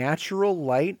 Under natural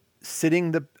light,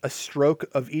 sitting a stroke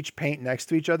of each paint next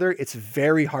to each other, it's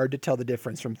very hard to tell the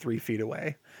difference from 3 feet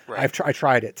away. Right. I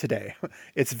tried it today.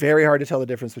 It's very hard to tell the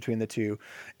difference between the two.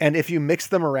 And if you mix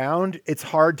them around, it's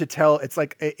hard to tell. It's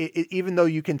like, even though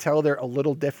you can tell they're a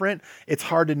little different, it's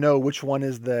hard to know which one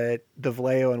is the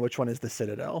Vallejo and which one is the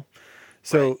Citadel.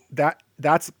 So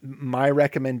that's my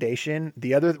recommendation.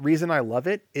 The other reason I love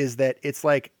it is that it's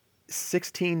like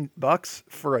 $16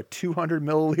 for a 200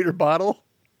 milliliter bottle.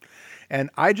 And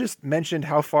I just mentioned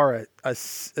how far a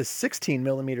 16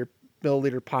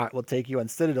 milliliter pot will take you on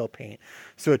Citadel paint.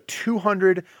 So a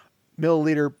 200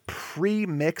 milliliter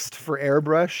pre-mixed for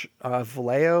airbrush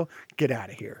Vallejo, get out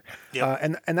of here.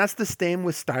 Yep. And that's the same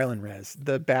with Style and Res.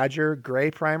 The Badger Gray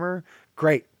Primer,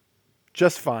 great,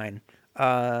 just fine.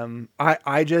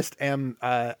 I just am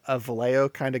a Vallejo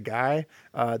kind of guy.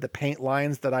 The paint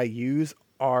lines that I use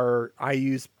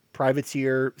use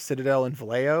Privateer, Citadel, and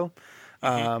Vallejo.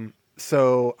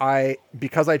 So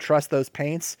because I trust those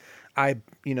paints, I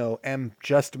am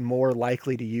just more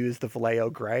likely to use the Vallejo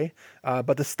Gray.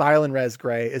 But the Style and Res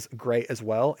Gray is great as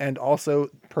well, and also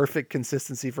perfect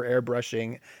consistency for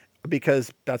airbrushing,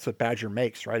 because that's what Badger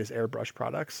makes, right? Is airbrush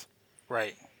products.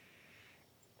 Right.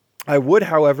 I would,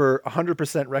 however,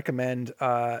 100% recommend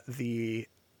the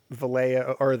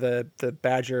Vallejo or the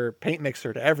Badger paint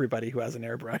mixer to everybody who has an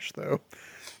airbrush, though.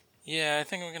 Yeah, I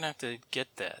think we're gonna have to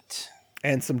get that.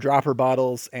 And some dropper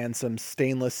bottles and some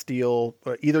stainless steel,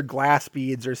 either glass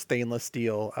beads or stainless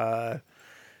steel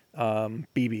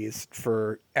BBs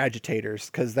for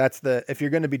agitators, because if you're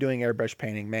going to be doing airbrush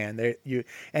painting, man,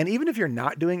 and even if you're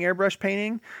not doing airbrush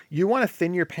painting, you want to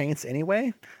thin your paints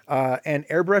anyway. And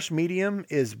airbrush medium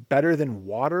is better than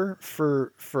water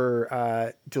for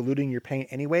diluting your paint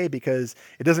anyway, because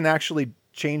it doesn't actually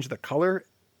change the color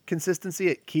consistency.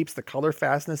 It keeps the color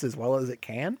fastness as well as it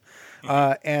can.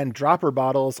 And dropper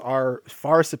bottles are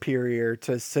far superior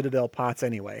to Citadel pots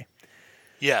anyway.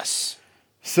 Yes.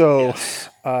 So,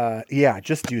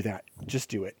 just do that. Just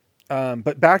do it.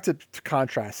 But back to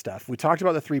contrast stuff. We talked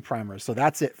about the 3 primers, so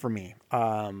that's it for me.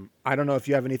 I don't know if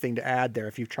you have anything to add there,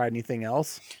 if you've tried anything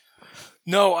else.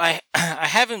 No, I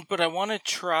haven't, but I want to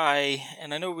try,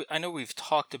 and I know we've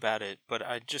talked about it, but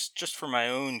I just for my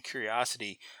own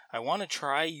curiosity, I want to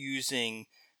try using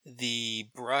the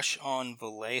brush on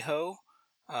Vallejo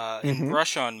in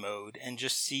brush on mode and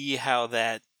just see how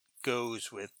that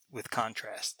goes with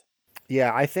contrast.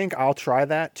 Yeah, I think I'll try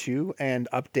that too and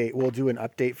update. We'll do an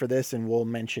update for this and we'll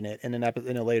mention it in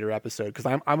a later episode, because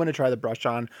I'm going to try the brush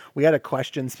on. We had a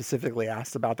question specifically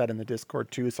asked about that in the Discord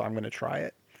too, so I'm going to try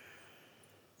it.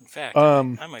 In fact, I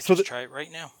might try it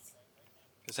right now.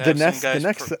 Because I have some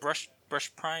guys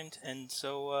brush primed, and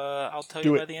so I'll tell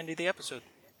you by the end of the episode.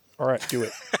 All right, do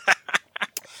it.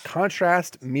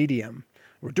 Contrast medium.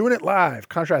 We're doing it live.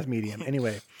 Contrast medium.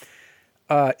 Anyway,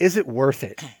 is it worth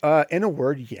it? In a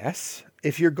word, yes.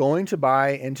 If you're going to buy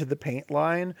into the paint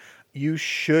line, you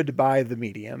should buy the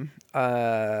medium.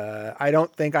 I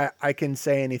don't think I can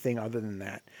say anything other than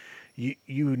that.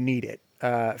 You need it.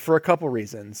 For a couple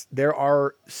reasons. There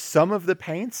are some of the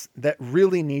paints that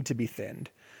really need to be thinned.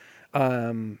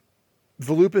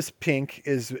 Volupus Pink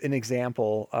is an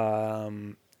example,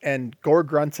 and Gore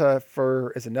Grunta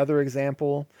Fur is another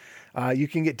example. You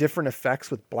can get different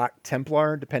effects with Black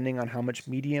Templar depending on how much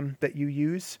medium that you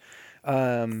use.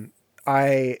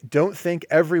 I don't think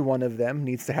every one of them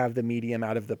needs to have the medium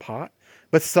out of the pot,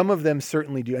 but some of them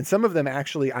certainly do. And some of them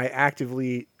actually I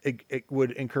actively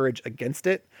would encourage against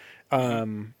it.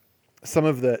 Some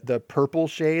of the purple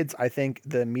shades, I think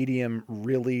the medium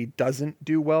really doesn't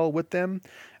do well with them,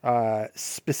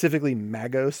 specifically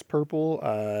Magos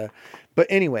purple. But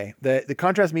anyway, the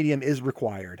contrast medium is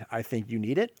required. I think you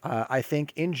need it. I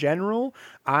think in general,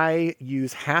 I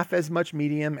use half as much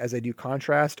medium as I do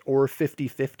contrast, or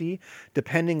 50-50,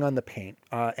 depending on the paint.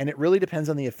 And it really depends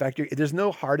on the effect. There's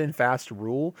no hard and fast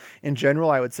rule. In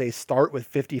general, I would say start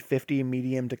with 50-50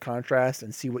 medium to contrast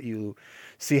and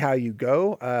see how you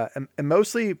go. And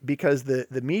mostly because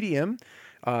the medium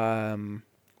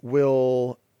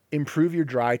will improve your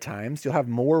dry times. You'll have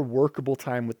more workable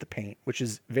time with the paint, which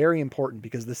is very important,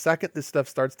 because the second this stuff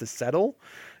starts to settle,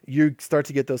 you start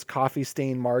to get those coffee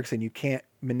stain marks and you can't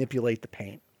manipulate the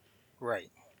paint. Right.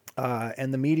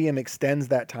 And the medium extends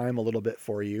that time a little bit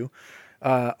for you.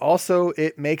 Also,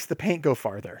 it makes the paint go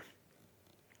farther.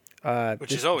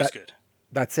 Which is always good.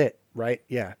 That's it, right?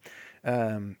 Yeah.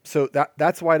 So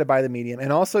that's why to buy the medium.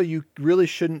 And also, you really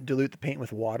shouldn't dilute the paint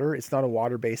with water. It's not a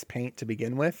water-based paint to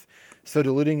begin with, so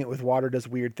diluting it with water does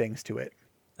weird things to it.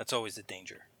 That's always a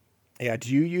danger. Yeah. Do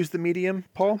you use the medium,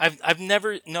 Paul? I've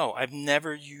never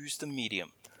used the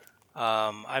medium.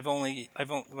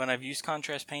 When I've used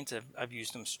contrast paints, I've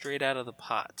used them straight out of the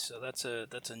pot. So that's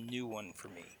a new one for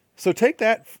me. So take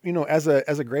that, as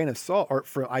a grain of salt, or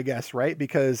I guess, right?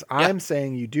 Because I'm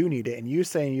saying you do need it, and you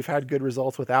saying you've had good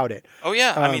results without it. Oh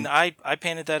yeah, I mean, I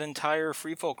painted that entire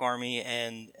Free Folk army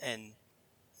and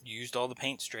used all the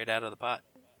paint straight out of the pot.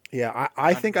 Yeah,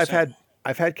 I think I've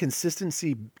had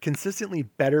consistently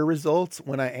better results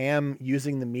when I am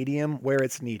using the medium where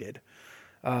it's needed.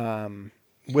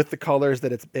 With the colors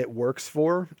that it works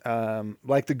for.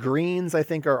 Like the greens, I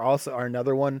think are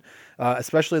another one.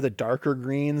 Especially the darker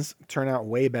greens turn out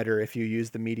way better if you use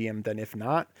the medium than if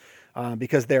not,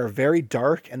 because they're very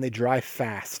dark and they dry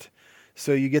fast.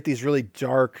 So you get these really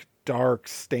dark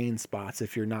stain spots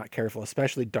if you're not careful,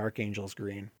 especially Dark Angels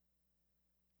green.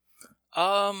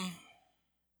 Huh.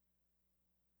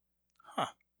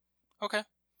 Okay.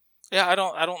 Yeah, I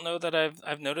don't know that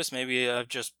I've noticed. Maybe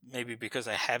because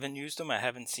I haven't used them, I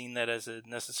haven't seen that as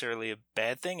necessarily a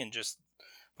bad thing, and just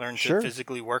learned to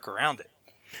physically work around it.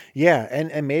 Yeah,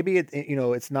 and maybe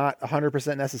it's not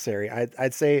 100% necessary.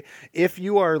 I'd say if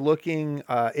you are looking,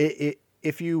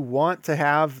 if you want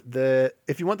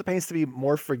the paints to be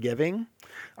more forgiving,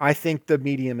 I think the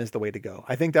medium is the way to go.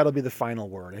 I think that'll be the final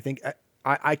word. I think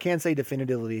I can't say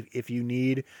definitively if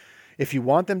you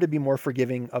want them to be more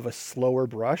forgiving of a slower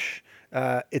brush,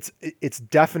 it's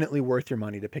definitely worth your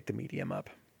money to pick the medium up.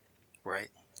 Right.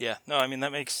 Yeah. No, I mean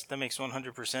that makes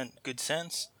 100% good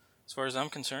sense as far as I'm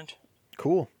concerned.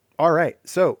 Cool. All right.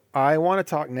 So I want to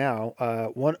talk now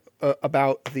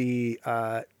about the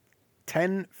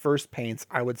 10 first paints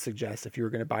I would suggest if you were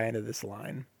going to buy into this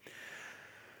line.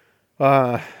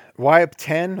 Why up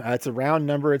 10? It's a round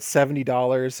number. It's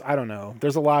 $70. I don't know.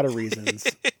 There's a lot of reasons.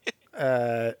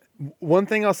 One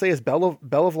thing I'll say is Bell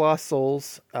of Lost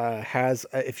Souls has,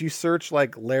 if you search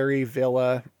like Larry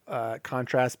Villa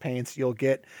contrast paints, you'll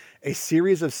get a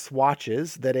series of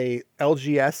swatches that a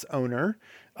LGS owner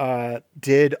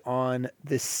did on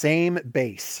the same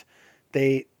base.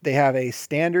 They have a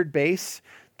standard base.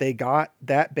 They got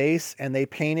that base and they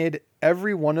painted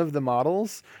every one of the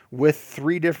models with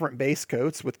 3 different base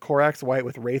coats, with Corax White,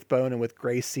 with Wraithbone, and with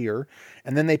Gray Seer.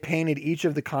 And then they painted each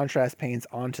of the contrast paints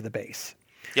onto the base.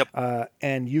 Yep.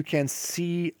 And you can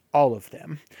see all of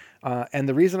them. And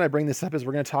the reason I bring this up is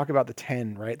we're going to talk about the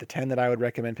 10, right? The 10 that I would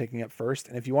recommend picking up first.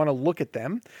 And if you want to look at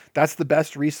them, that's the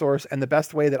best resource and the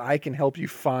best way that I can help you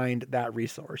find that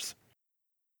resource.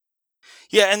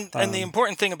 Yeah, and the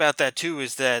important thing about that too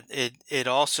is that it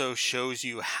also shows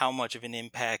you how much of an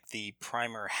impact the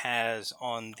primer has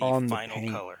on the final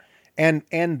color. And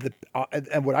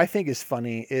what I think is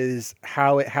funny is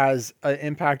how it has an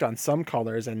impact on some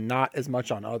colors and not as much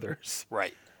on others.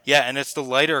 Right. Yeah, and it's the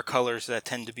lighter colors that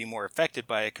tend to be more affected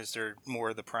by it because they're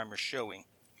more of the primer showing.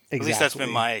 Exactly. At least that's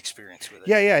been my experience with it.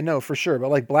 Yeah, no, for sure. But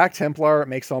like Black Templar, it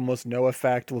makes almost no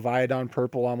effect. Leviathan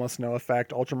Purple, almost no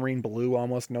effect. Ultramarine Blue,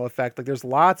 almost no effect. Like there's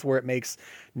lots where it makes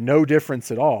no difference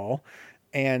at all.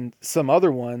 And some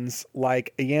other ones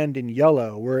like Iyanden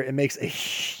Yellow, where it makes a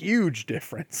huge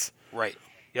difference. Right.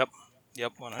 Yep,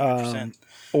 100%.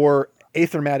 Or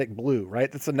Aethermatic Blue,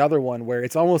 right? That's another one where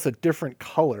it's almost a different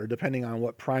color depending on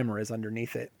what primer is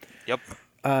underneath it. Yep.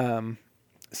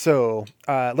 So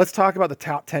let's talk about the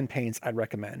top 10 paints I'd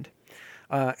recommend.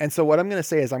 And so what I'm going to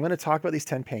say is I'm going to talk about these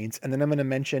 10 paints, and then I'm going to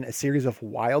mention a series of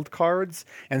wild cards.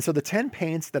 And so the 10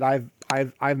 paints that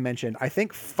I've mentioned, I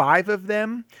think 5 of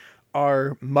them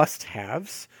are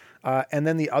must-haves. And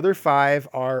then the other 5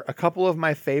 are a couple of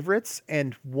my favorites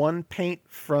and 1 paint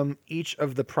from each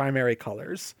of the primary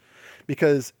colors.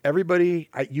 Because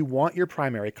you want your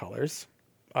primary colors,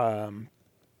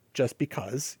 just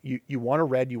because you want a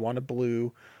red, you want a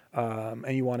blue,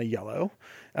 and you want a yellow.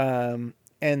 And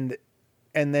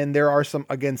then there are some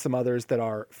others that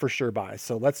are for sure buys.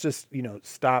 So let's just,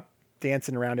 stop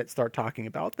dancing around it, start talking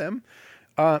about them.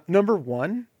 Number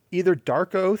 1, either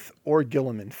Dark Oath or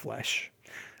Guilliman Flesh.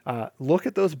 Look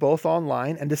at those both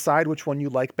online and decide which one you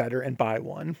like better and buy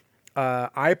one.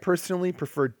 I personally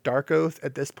prefer Dark Oath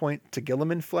at this point to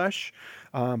Guilliman Flesh,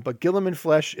 but Guilliman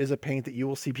Flesh is a paint that you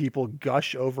will see people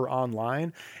gush over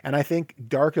online, and I think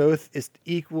Dark Oath is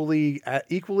equally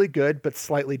good, but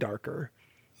slightly darker.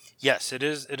 Yes, it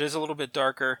is. It is a little bit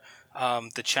darker.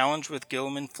 The challenge with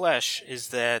Guilliman Flesh is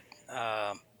that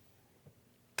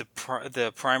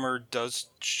the primer does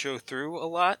show through a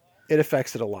lot. It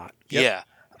affects it a lot. Yep. Yeah.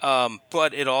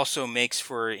 But it also makes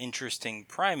for interesting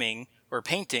priming or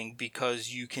painting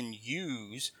because you can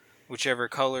use whichever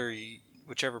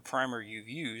whichever primer you've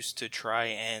used to try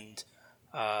and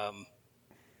um,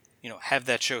 have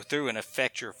that show through and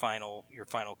affect your final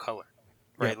color,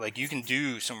 Yep. right? Like you can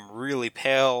do some really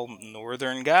pale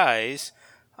northern guys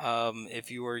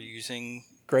if you are using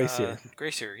Gray sear.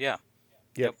 gray sear. Yeah.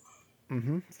 Yep.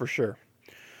 Yep. For sure.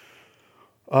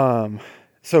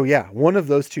 So yeah, one of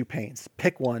those two paints.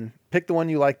 Pick one. Pick the one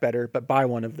you like better, but buy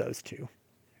one of those two.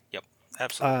 Yep.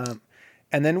 Absolutely.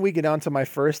 And then we get on to my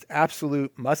first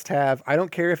absolute must-have. I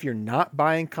don't care if you're not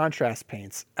buying contrast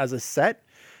paints as a set.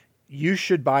 You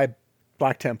should buy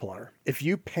Black Templar. If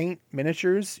you paint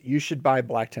miniatures, you should buy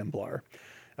Black Templar.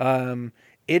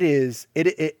 It is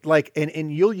it like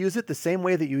and you'll use it the same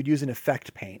way that you would use an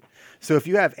effect paint. So if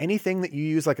you have anything that you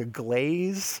use like a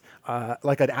glaze,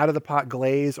 like an out of the pot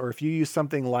glaze, or if you use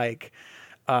something like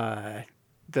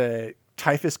the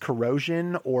Typhus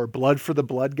Corrosion or Blood for the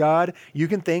Blood God, you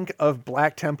can think of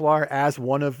Black Templar as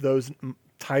one of those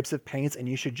types of paints, and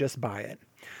you should just buy it.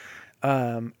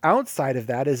 Outside of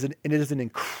that it is an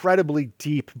incredibly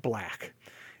deep black.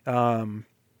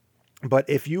 But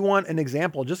if you want an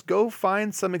example, just go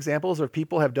find some examples where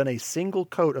people have done a single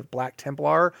coat of Black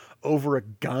Templar over a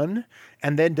gun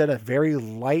and then done a very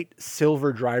light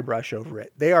silver dry brush over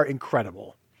it. They are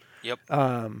incredible. Yep.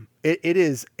 It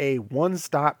is a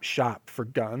one-stop shop for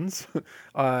guns.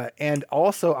 And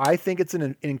also, I think it's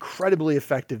an incredibly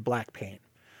effective black paint.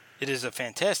 It is a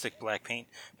fantastic black paint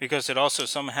because it also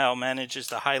somehow manages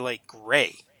to highlight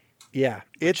gray. Yeah,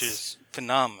 which is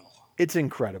phenomenal. It's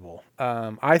incredible.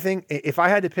 I think if I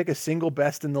had to pick a single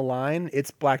best in the line,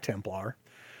 it's Black Templar.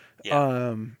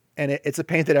 Yeah. And it's a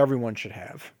paint that everyone should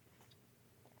have.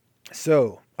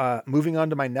 So, moving on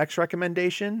to my next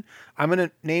recommendation, I'm going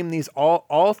to name these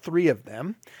all three of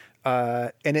them.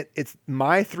 And it's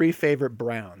my three favorite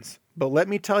browns. But let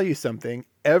me tell you something.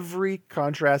 Every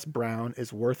contrast brown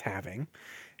is worth having.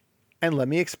 And let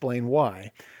me explain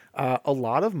why. A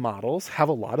lot of models have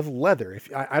a lot of leather. If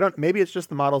I don't, maybe it's just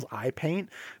the models I paint,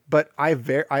 but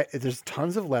there's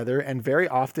tons of leather, and very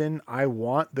often I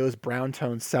want those brown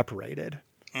tones separated.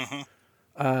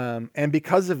 Mm-hmm. And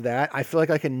because of that, I feel like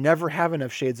I can never have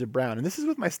enough shades of brown. And this is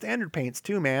with my standard paints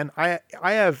too, man. I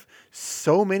have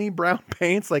so many brown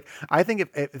paints. Like I think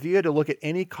if you had to look at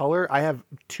any color, I have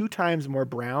 2 times more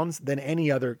browns than any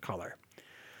other color.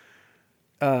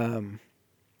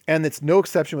 And it's no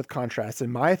exception with contrast.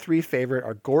 And my 3 favorite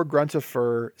are Gore Grunt of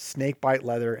Fur, Snakebite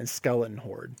Leather, and Skeleton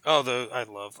Horde. Oh, I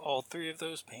love all 3 of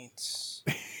those paints.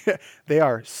 They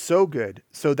are so good.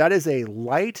 So that is a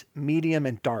light, medium,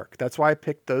 and dark. That's why I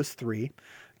picked those 3.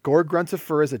 Gore Grunt of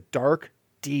Fur is a dark,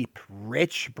 deep,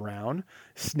 rich brown.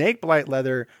 Snakebite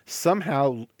Leather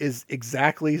somehow is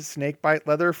exactly Snakebite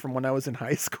Leather from when I was in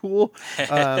high school.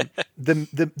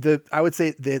 The I would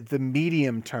say the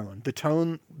medium tone, the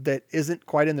tone that isn't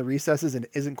quite in the recesses and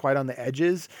isn't quite on the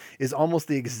edges, is almost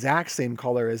the exact same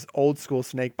color as old school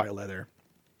Snakebite Leather.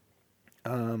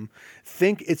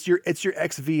 Think it's your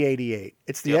XV88.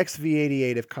 It's the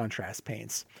XV88 of contrast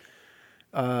paints.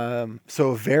 So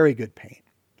a very good paint.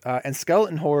 And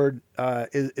Skeleton Horde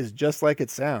is just like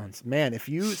it sounds. Man, if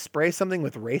you spray something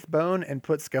with Wraithbone and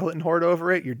put Skeleton Horde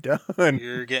over it, you're done.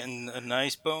 You're getting a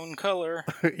nice bone color.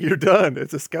 You're done.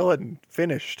 It's a skeleton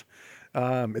finished.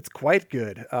 It's quite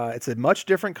good. It's a much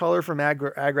different color from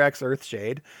Agrax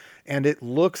Earthshade, and it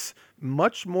looks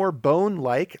much more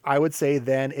bone-like, I would say,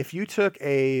 than if you took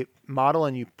a model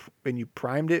and you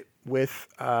primed it with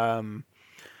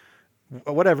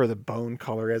whatever the bone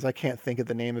color is. I can't think of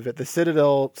the name of it. The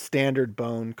Citadel standard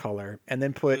bone color, and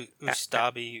then put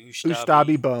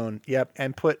Ustabi bone. Yep,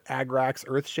 and put Agrax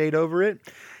Earthshade over it,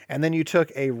 and then you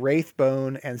took a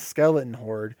Wraithbone and Skeleton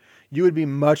Horde. You would be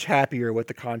much happier with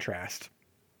the contrast.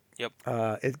 Yep.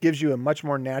 It gives you a much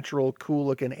more natural,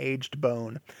 cool-looking aged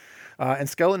bone. And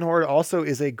Skeleton Horde also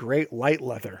is a great light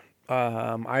leather.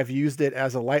 I've used it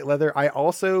as a light leather. I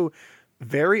also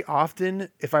very often,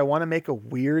 if I want to make a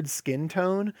weird skin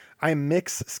tone, I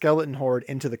mix Skeleton Horde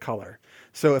into the color.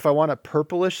 So if I want a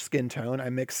purplish skin tone, I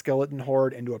mix Skeleton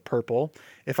Horde into a purple.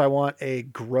 If I want a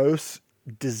gross,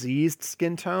 diseased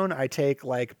skin tone, I take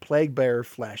like Plague Bearer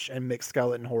flesh and mix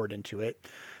Skeleton Horde into it.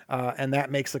 And that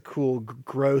makes a cool,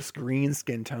 gross green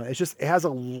skin tone. It has a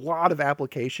lot of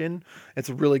application. It's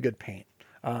a really good paint.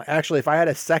 Actually, if I had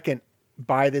a second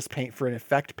buy this paint for an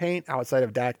effect paint outside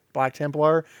of Black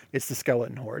Templar, it's the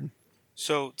Skeleton Horde.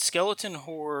 So Skeleton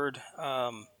Horde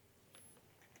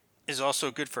is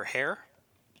also good for hair?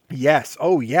 Yes.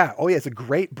 Oh yeah. Oh yeah. It's a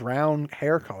great brown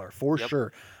hair color for Yep.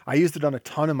 sure. I used it on a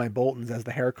ton of my Boltons as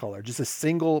the hair color. Just a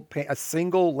single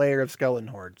layer of Skeleton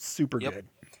Horde. Super Yep. good.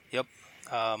 Yep.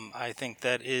 I think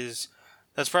that's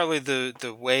probably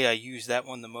the way I use that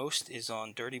one the most is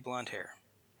on dirty blonde hair.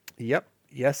 Yep.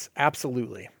 Yes.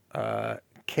 Absolutely.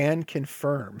 Can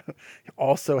confirm.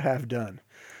 Also have done.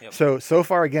 Yep. So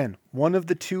far again, one of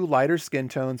the two lighter skin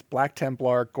tones: Black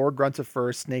Templar, Gore Grunts of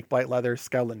Fur, Snakebite Leather,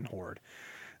 Skeleton Horde.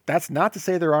 That's not to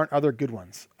say there aren't other good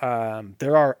ones.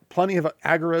 There are plenty of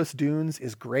Agaros Dunes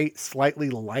is great, slightly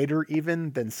lighter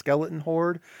even than Skeleton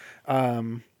Horde,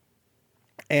 and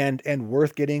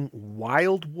worth getting.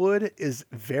 Wildwood is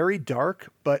very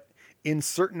dark, but in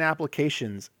certain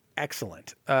applications,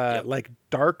 excellent. Yep. Like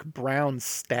dark brown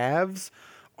staves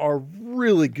are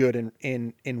really good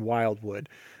in Wildwood.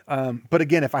 But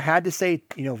again, if I had to say,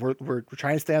 we're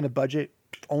trying to stay on a budget,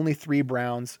 only 3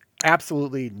 browns.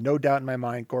 Absolutely, no doubt in my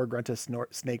mind. Gore Grunta,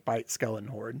 Snakebite, Skeleton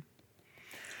Horde.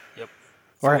 Yep.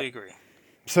 All Fully right. agree.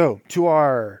 So to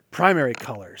our primary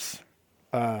colors,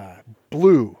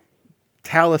 blue,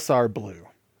 Talisar blue.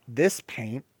 This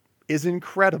paint is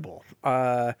incredible.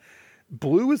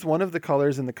 Blue is one of the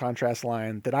colors in the contrast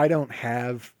line that I don't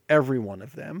have every one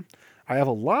of them. I have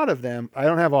a lot of them. I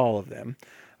don't have all of them.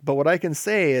 But what I can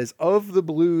say is, of the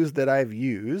blues that I've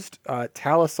used,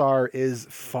 Talisar is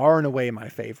far and away my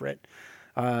favorite.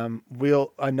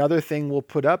 Another thing we'll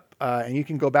put up, and you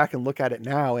can go back and look at it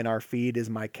now in our feed, is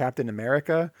my Captain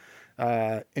America,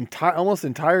 almost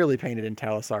entirely painted in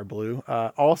Talisar blue.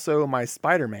 Also, my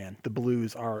Spider-Man, the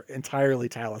blues are entirely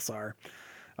Talisar.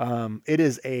 It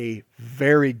is a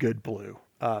very good blue.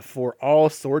 For all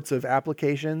sorts of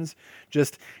applications.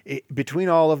 Between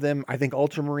all of them, I think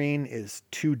Ultramarine is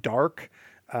too dark.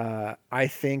 I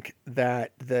think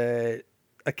that the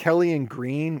Achelian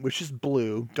green, which is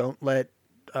blue, don't let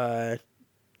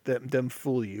them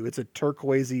fool you. It's a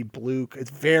turquoisey blue. It's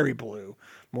very blue,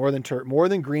 more than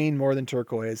green, more than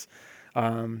turquoise.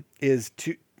 Is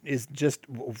just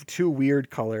too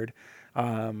weird colored.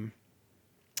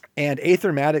 And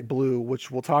Aethermatic blue,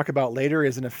 which we'll talk about later,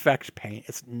 is an effect paint.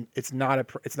 It's not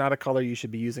a color you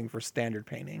should be using for standard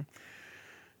painting.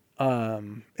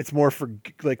 It's more for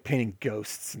like painting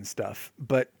ghosts and stuff.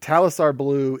 But Talisar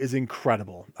blue is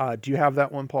incredible. Do you have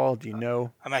that one, Paul? Do you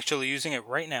know? I'm actually using it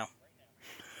right now.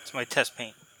 It's my test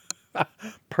paint.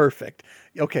 Perfect.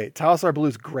 Okay, Talisar blue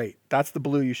is great. That's the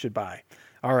blue you should buy.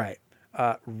 All right,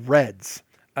 reds.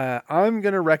 I'm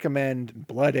going to recommend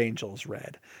Blood Angels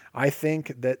red. I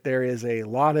think that there is a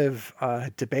lot of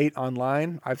debate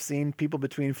online. I've seen people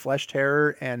between Flesh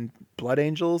Terror and Blood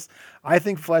Angels. I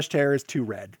think Flesh Terror is too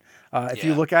red. If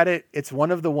you look at it, it's one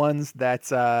of the ones that's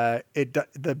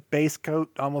the base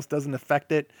coat almost doesn't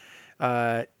affect it.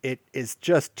 It is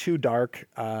just too dark.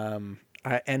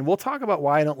 And we'll talk about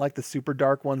why I don't like the super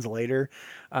dark ones later.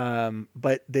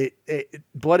 But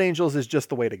Blood Angels is just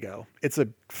the way to go. It's a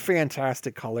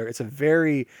fantastic color. It's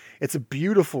a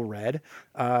beautiful red.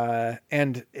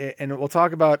 And we'll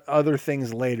talk about other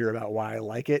things later about why I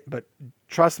like it. But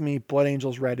trust me, Blood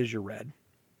Angels red is your red.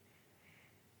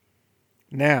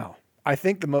 Now, I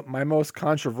think my most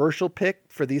controversial pick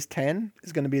for these 10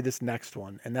 is going to be this next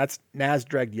one, and that's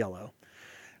Nazdreg Yellow.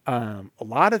 A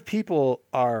lot of people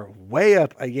are way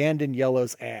up a Yandin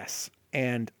Yellow's ass,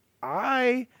 and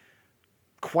I,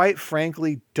 quite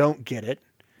frankly, don't get it.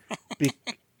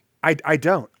 I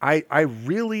don't. I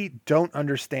really don't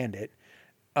understand it.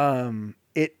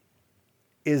 It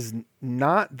is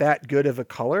not that good of a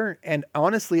color, and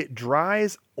honestly, it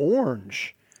dries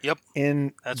orange. Yep.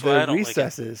 In That's why I the don't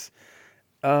recesses.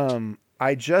 I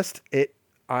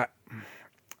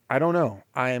don't know.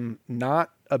 I'm not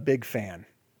a big fan.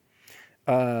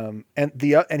 And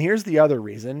here's the other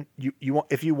reason.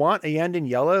 If you want a Yandin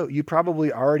Yellow, you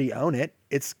probably already own it.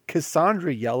 It's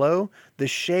Cassandra Yellow, the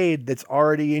shade that's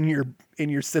already in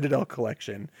your Citadel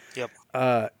collection. Yep.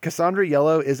 Cassandra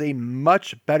Yellow is a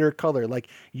much better color. Like,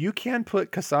 you can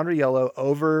put Cassandra Yellow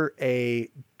over a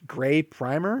gray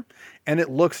primer and it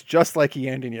looks just like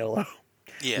Yandin Yellow.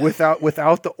 Yeah.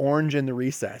 Without the orange in the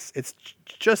recess. It's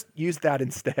just use that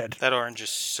instead. That orange is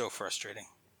so frustrating.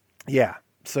 Yeah.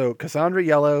 So Cassandra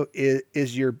Yellow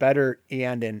is your better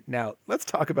Yandin. Now let's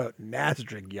talk about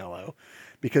Nazdreg Yellow,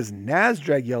 because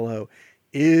Nazdreg Yellow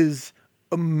is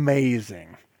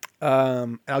amazing.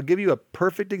 I'll give you a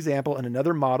perfect example and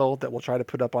another model that we'll try to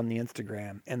put up on the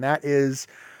Instagram, and that is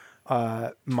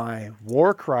my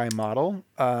Warcry model,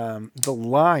 the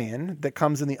lion that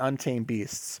comes in the Untamed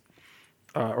Beasts,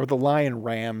 or the lion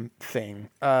ram thing.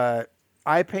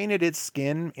 I painted its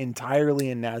skin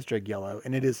entirely in Nazdreg Yellow,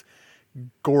 and it is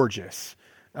gorgeous.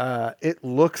 It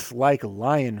looks like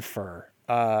lion fur.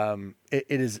 It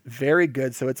is very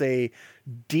good. So it's a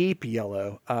deep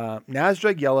yellow.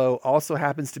 Nasdreg yellow also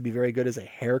happens to be very good as a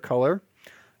hair color.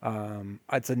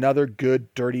 It's another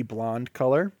good dirty blonde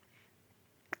color.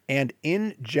 And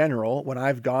in general, when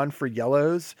I've gone for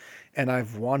yellows and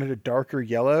I've wanted a darker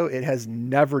yellow, it has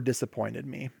never disappointed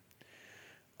me.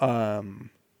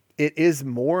 It is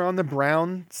more on the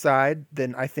brown side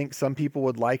than I think some people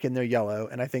would like in their yellow,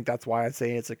 and I think that's why I'd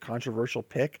say it's a controversial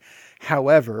pick.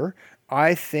 However,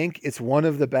 I think it's one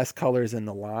of the best colors in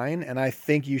the line, and I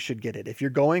think you should get it. If you're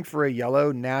going for a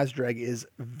yellow, Nasdreg is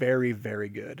very, very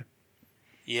good.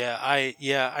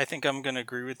 I think I'm gonna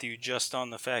agree with you just on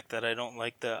the fact that I don't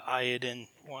like the iodine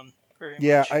one very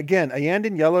Yeah, much. again,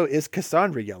 Ayandin yellow is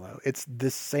Cassandra yellow. It's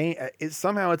the same. It's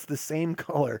the same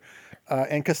color,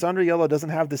 and Cassandra yellow doesn't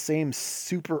have the same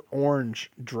super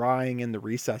orange drying in the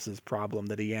recesses problem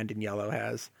that Ayandin yellow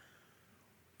has.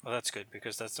 Well, that's good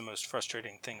because that's the most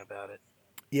frustrating thing about it.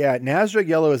 Yeah, Nasdreg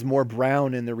yellow is more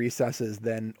brown in the recesses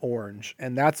than orange,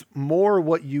 and that's more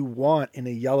what you want in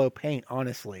a yellow paint,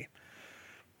 honestly.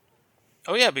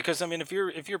 Oh yeah, because I mean, if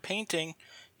you're painting,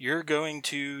 you're going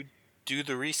to do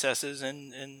the recesses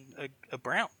in a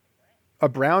brown. A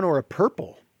brown or a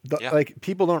purple. Yeah. Like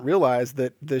people don't realize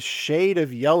that the shade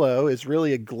of yellow is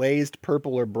really a glazed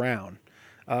purple or brown.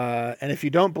 And if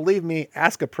you don't believe me,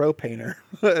 ask a pro painter.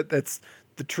 That's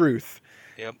the truth.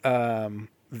 Yep.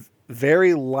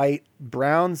 Very light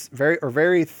browns,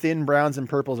 very thin browns and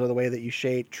purples are the way that you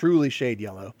truly shade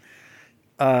yellow.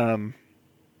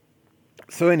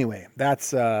 So anyway,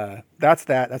 that's that.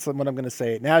 That's what I'm going to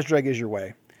say. Nasdreg is your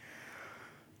way.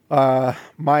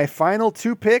 My final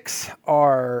two picks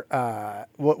are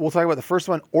we'll talk about the first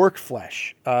one, Orc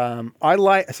Flesh. I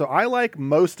like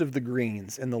most of the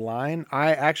greens in the line.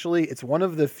 It's one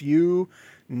of the few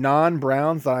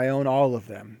non-browns that I own all of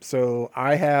them. So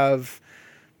I have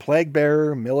Plague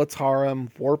Bearer, Militarum,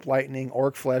 Warp Lightning,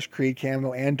 Orc Flesh, Creed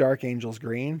Camo, and Dark Angels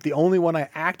Green. The only one I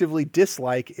actively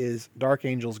dislike is Dark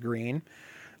Angels Green.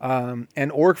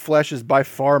 And Orc Flesh is by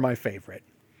far my favorite.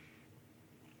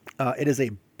 It is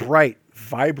a bright,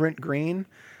 vibrant green.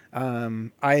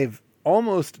 I've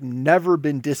almost never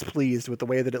been displeased with the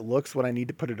way that it looks when I need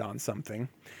to put it on something.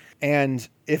 And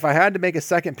if I had to make a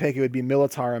second pick, it would be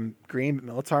Militarum Green. But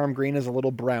Militarum Green is a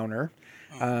little browner.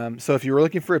 So if you were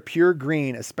looking for a pure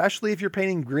green, especially if you're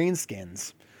painting green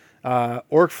skins,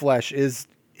 Orc Flesh is,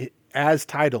 as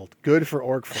titled, good for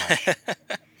Orc Flesh.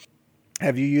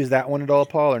 Have you used that one at all,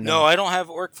 Paul, or no? No, I don't have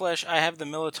Orc Flesh. I have the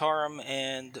Militarum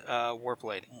and Warp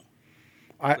Lightning.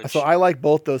 So I like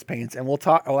both those paints, and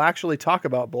I'll actually talk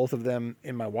about both of them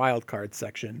in my wild card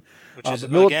section. Which is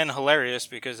again hilarious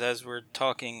because as we're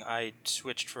talking, I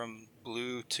switched from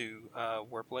blue to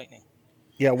Warp Lightning.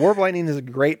 Yeah, Warp Lightning is a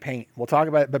great paint. We'll talk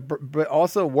about it, but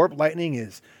also Warp Lightning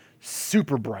is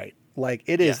super bright. Like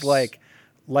it is like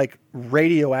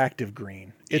radioactive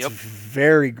green. It's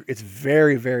very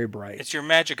very bright. It's your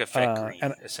magic effect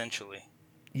green, essentially.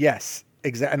 Yes,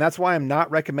 exactly. And that's why I'm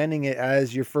not recommending it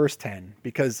as your first 10,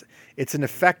 because it's an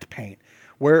effect paint.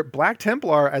 Where Black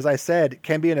Templar, as I said,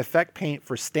 can be an effect paint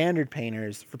for standard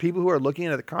painters. For people who are looking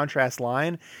at the contrast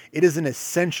line, it is an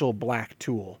essential black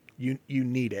tool. You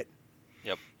need it.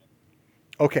 Yep.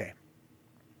 Okay.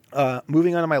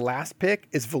 Moving on to my last pick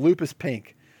is Volupus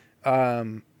Pink.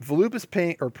 Volupus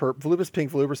Pink or Volupus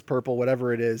Pink, Volupus Purple,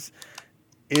 whatever it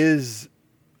is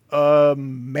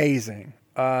amazing.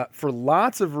 For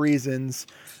lots of reasons,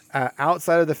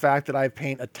 outside of the fact that I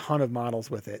paint a ton of models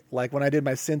with it. Like when I did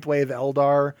my Synthwave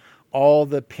Eldar, all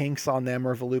the pinks on them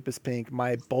are Volupus Pink.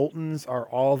 My Boltons are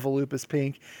all Volupus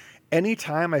Pink.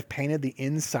 Anytime I've painted the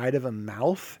inside of a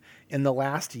mouth in the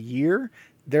last year,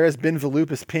 there has been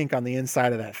Volupus Pink on the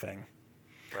inside of that thing.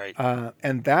 Right.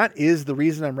 And that is the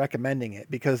reason I'm recommending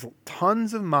it, because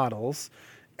tons of models,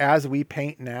 as we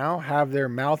paint now, have their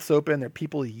mouths open, there are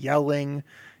people yelling.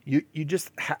 You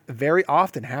just very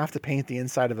often have to paint the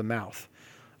inside of a mouth.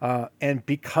 And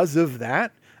because of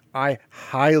that, I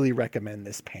highly recommend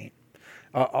this paint.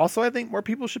 Also, I think more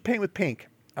people should paint with pink.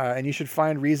 And you should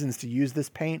find reasons to use this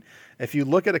paint. If you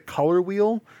look at a color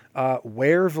wheel,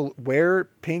 where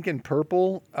pink and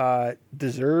purple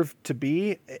deserve to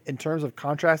be in terms of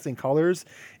contrasting colors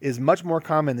is much more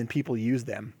common than people use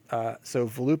them. So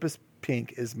Volupus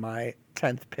Pink is my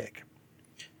 10th pick.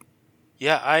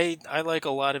 Yeah, I like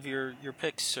a lot of your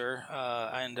picks, sir,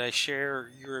 and I share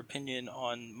your opinion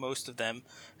on most of them.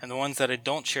 And the ones that I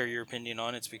don't share your opinion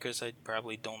on, it's because I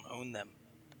probably don't own them.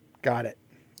 Got it.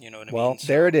 You know what I mean? Well,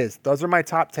 there it is. Those are my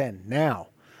top 10. Now,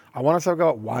 I want to talk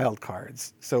about wild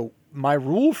cards. So my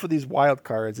rule for these wild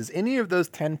cards is any of those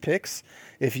 10 picks,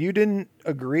 if you didn't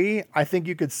agree, I think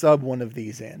you could sub one of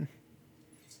these in.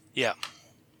 Yeah.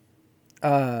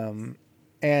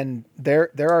 And there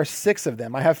are 6 of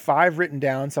them. I have 5 written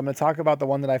down, so I'm going to talk about the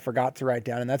one that I forgot to write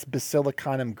down, and that's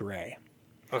Basilicanum Gray.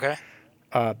 Okay.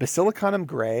 Basilicanum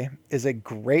Gray is a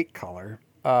great color.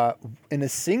 In a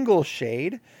single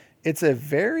shade, it's a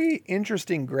very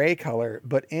interesting gray color,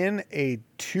 but in a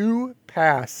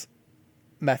 2-pass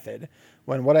method.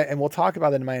 And we'll talk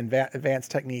about it in my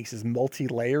advanced techniques is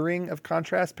multi-layering of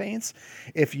contrast paints.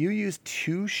 If you use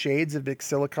 2 shades of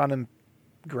Basilicanum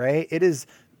Gray, it is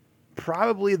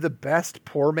probably the best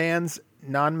poor man's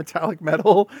non-metallic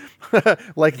metal,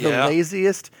 like the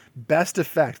laziest, best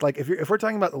effect. Like if we're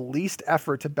talking about the least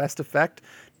effort to best effect,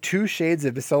 2 shades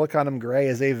of Basilicanum Gray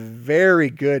is a very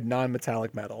good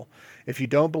non-metallic metal. If you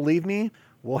don't believe me,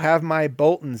 we'll have my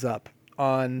Boltons up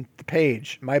on the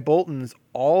page. My Boltons,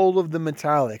 all of the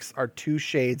metallics are 2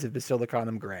 shades of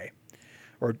Basilicanum Gray,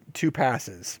 or 2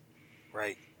 passes.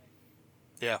 Right.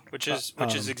 Yeah, which is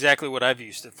exactly what I've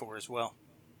used it for as well.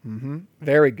 Mm-hmm.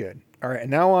 Very good. All right, and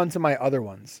now on to my other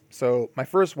ones. So my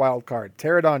first wild card,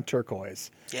 Pterodon Turquoise.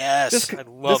 Yes, I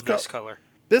love this color.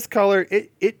 This color,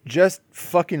 it just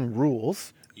fucking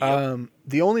rules. Yep.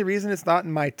 The only reason it's not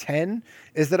in my 10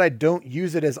 is that I don't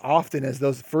use it as often as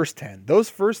those first 10. Those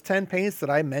first 10 paints that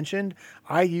I mentioned,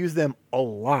 I use them a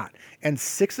lot. And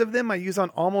 6 of them I use on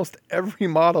almost every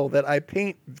model that I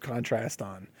paint contrast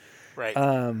on. Right.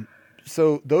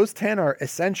 So those 10 are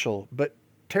essential, but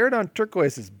Pterodon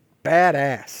Turquoise is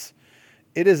badass.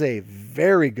 It is a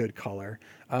very good color.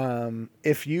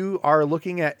 If you are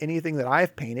looking at anything that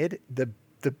I've painted,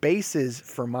 the bases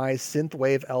for my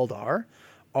Synthwave Eldar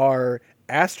are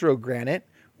Astrogranite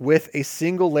with a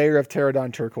single layer of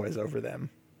Pterodon Turquoise over them.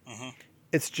 Mm-hmm.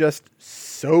 It's just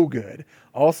so good.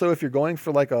 Also, if you're going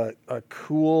for like a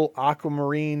cool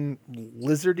aquamarine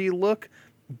lizardy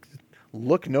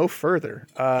look no further.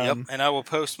 Yep, and I will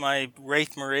post my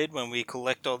Wraith Marid when we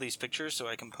collect all these pictures so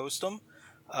I can post them,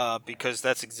 because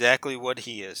that's exactly what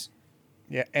he is.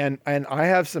 Yeah, and I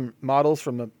have some models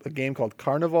from a game called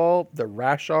Carnival, the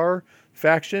Rashar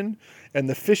faction, and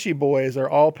the Fishy Boys are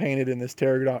all painted in this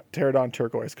Pterodon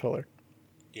Turquoise color.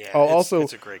 Yeah, it's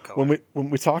a great color. When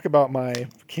we talk about my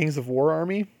Kings of War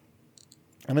army,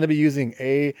 I'm going to be using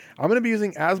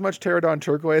as much Pterodon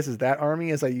Turquoise as that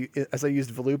army as I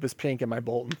used Volupus Pink in my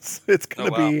Boltons. It's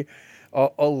going to be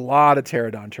a lot of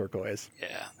Pterodon Turquoise.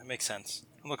 Yeah, that makes sense.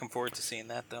 I'm looking forward to seeing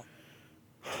that though.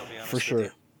 I'll be honest for sure.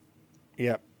 with you.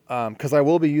 Yep. Because I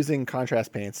will be using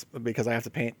contrast paints because I have to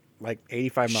paint like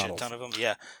 85 models. Shit ton of them.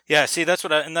 Yeah. Yeah. See, that's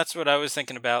what I was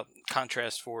thinking about.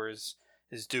 Contrast for is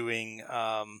doing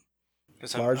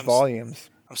large volumes.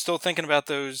 I'm still thinking about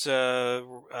those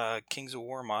Kings of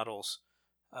War models.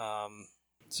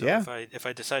 So yeah. if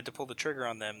I decide to pull the trigger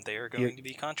on them, they are going to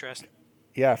be contrast.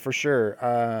 Yeah, for sure.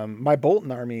 My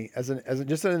Bolton army, as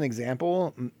an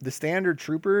example, the standard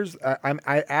troopers,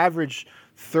 I average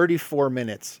 34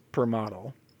 minutes per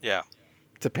model. Yeah.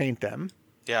 To paint them.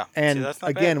 Yeah. And see, that's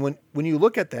not again, bad. when you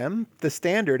look at them, the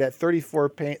standard at 34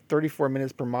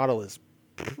 minutes per model is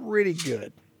pretty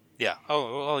good. Yeah.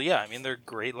 Oh, well, yeah. I mean, they're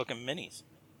great looking minis.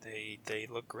 They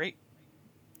look great.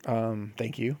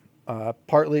 Thank you.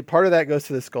 Part of that goes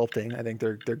to the sculpting. I think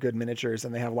they're good miniatures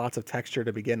and they have lots of texture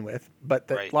to begin with.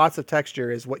 But lots of texture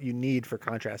is what you need for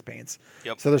contrast paints.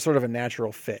 Yep. So they're sort of a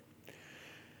natural fit.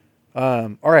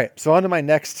 All right, so on to my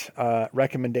next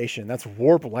recommendation. That's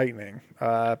Warp Lightning.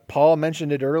 Paul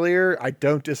mentioned it earlier. I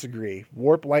don't disagree.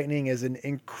 Warp Lightning is an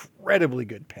incredibly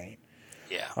good paint.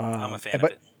 Yeah, I'm a fan of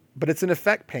it. But it's an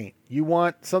effect paint. You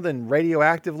want something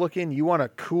radioactive looking. You want a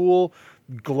cool,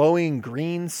 glowing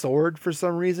green sword for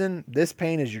some reason. This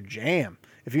paint is your jam.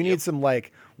 If you need some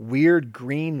like weird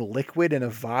green liquid in a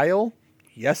vial,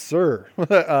 yes, sir.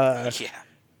 Yeah.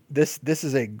 This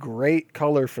is a great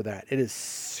color for that. It is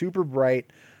super bright.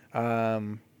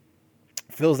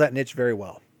 Fills that niche very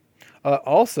well.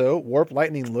 Also, Warp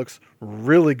Lightning looks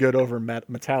really good over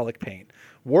metallic paint.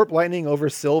 Warp Lightning over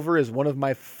silver is one of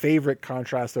my favorite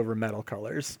contrast over metal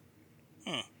colors.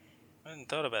 I hadn't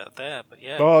thought about that, but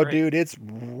yeah. Oh, dude, it's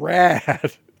rad.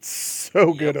 It's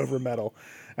so good over metal.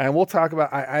 And we'll talk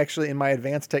about, I actually, in my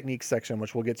advanced techniques section,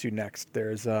 which we'll get to next,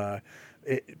 there's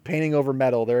painting over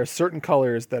metal. There are certain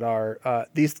colors that are,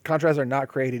 these contrasts are not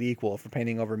created equal for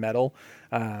painting over metal.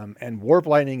 And Warp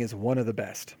Lightning is one of the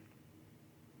best.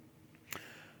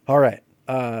 All right.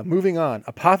 Moving on.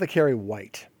 Apothecary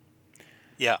White.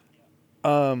 Yeah.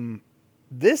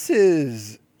 This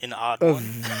is an odd a one.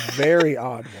 very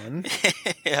odd one.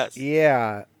 Yes.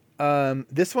 Yeah.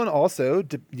 This one also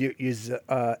is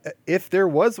if there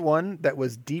was one that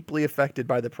was deeply affected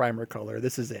by the primer color,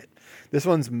 this is it. This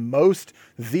one's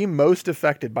the most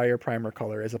affected by your primer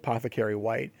color is Apothecary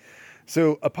White.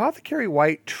 So Apothecary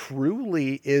White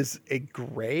truly is a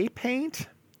gray paint.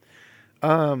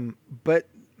 But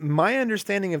my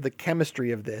understanding of the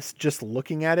chemistry of this, just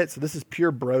looking at it, so this is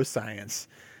pure bro science,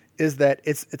 is that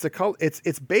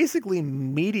it's basically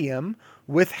medium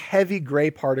with heavy gray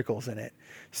particles in it.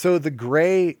 So the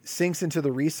gray sinks into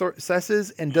the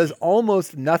recesses and does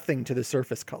almost nothing to the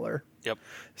surface color. Yep.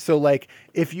 So like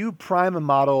if you prime a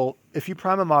model in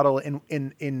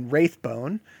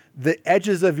Wraithbone, the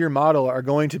edges of your model are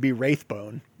going to be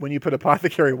Wraithbone when you put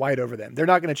Apothecary White over them. They're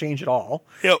not going to change at all.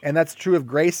 Yep. And that's true of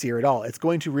Greyseer at all. It's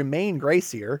going to remain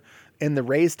Greyseer in the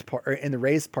raised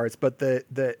parts, but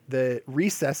the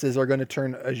recesses are going to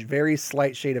turn a very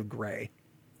slight shade of gray.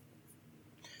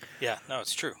 Yeah, no,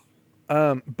 it's true.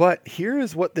 But here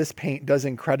is what this paint does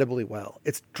incredibly well.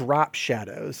 It's drop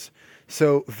shadows.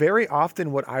 So very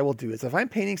often what I will do is if I'm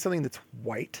painting something that's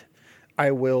white,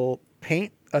 I will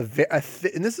paint and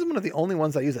this is one of the only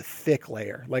ones I use a thick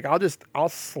layer. Like I'll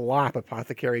slap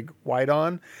Apothecary White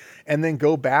on and then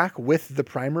go back with the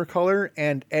primer color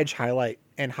and edge highlight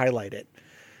it.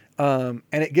 And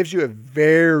it gives you a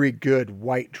very good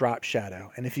white drop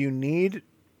shadow. And if you need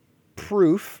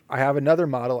proof, I have another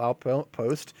model I'll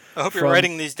post. I hope you're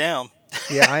writing these down.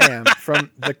 Yeah, I am. From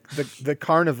the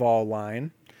Carnival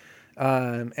line.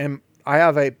 And I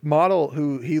have a model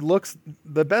who he looks,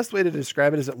 the best way to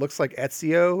describe it is it looks like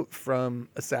Ezio from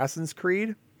Assassin's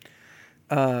Creed.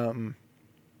 Assassin's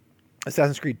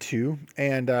Creed 2.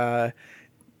 And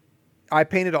I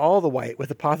painted all the white with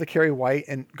Apothecary White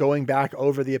and going back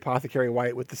over the Apothecary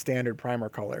White with the standard primer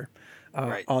color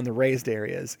on the raised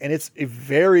areas. And it's a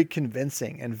very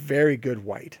convincing and very good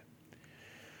white.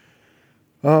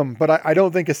 But I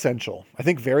don't think essential. I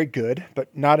think very good,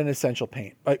 but not an essential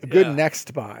paint. A good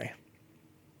next buy.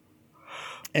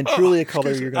 And truly a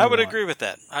color you're going to want. I would agree with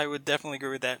that. I would definitely agree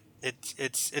with that.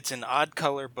 It's an odd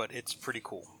color, but it's pretty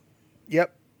cool.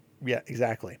 Yep. Yeah,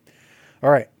 exactly. All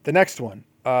right. The next one.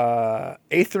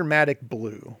 Aethermatic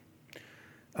Blue.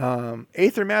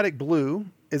 Aethermatic Blue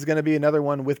is going to be another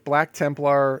one with Black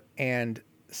Templar and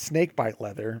Snakebite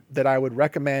Leather that I would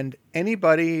recommend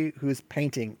anybody who's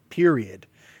painting, period.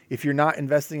 If you're not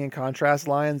investing in contrast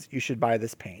lines, you should buy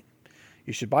this paint.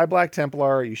 You should buy Black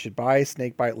Templar. You should buy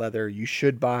Snakebite Leather. You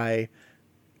should buy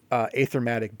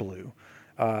Aethermatic Blue.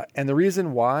 And the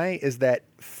reason why is that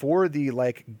for the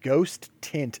like ghost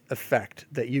tint effect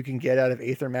that you can get out of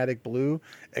Aethermatic Blue,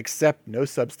 except no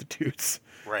substitutes.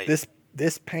 Right.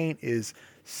 This paint is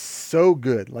so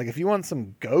good. Like if you want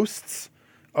some ghosts,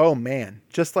 oh man,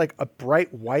 just like a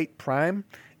bright white prime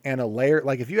and a layer.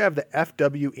 Like if you have the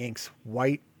FW Inks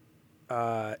white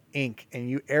ink and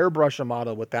you airbrush a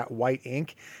model with that white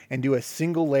ink and do a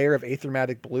single layer of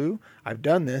Aethermatic Blue, I've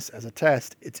done this as a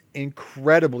test. It's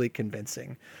incredibly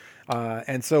convincing.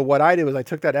 And so what I did was I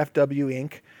took that FW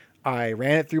ink, I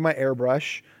ran it through my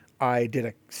airbrush, I did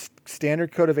a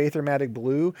standard coat of Aethermatic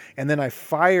Blue, and then I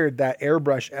fired that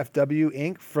airbrush FW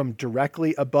ink from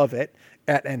directly above it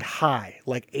and high,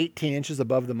 like 18 inches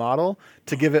above the model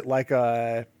to give it like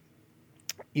a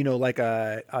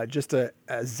just a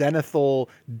zenithal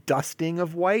dusting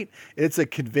of white. It's a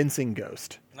convincing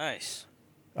ghost. Nice.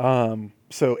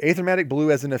 So Aethermatic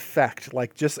Blue as an effect,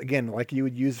 like just again, like you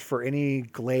would use for any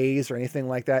glaze or anything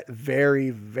like that. Very,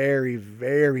 very,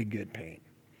 very good paint.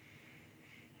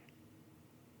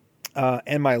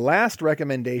 And my last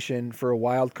recommendation for a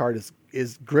wild card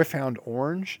is Gryph-hound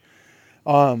Orange.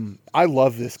 I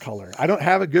love this color. I don't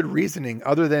have a good reasoning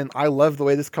other than I love the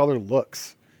way this color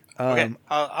looks. Okay,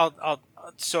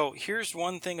 so here's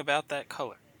one thing about that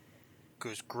color.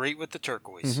 Goes great with the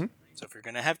turquoise. Mm-hmm. So if you're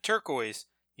going to have turquoise,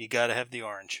 you got to have the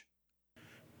orange.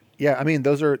 Yeah, I mean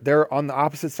they're on the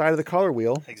opposite side of the color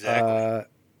wheel. Exactly.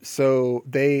 So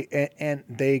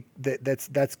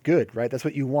that's good, right? That's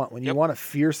what you want when you want a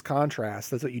fierce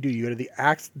contrast. That's what you do. You go to the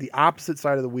opposite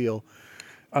side of the wheel,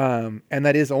 and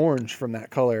that is orange from that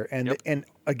color. And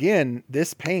again,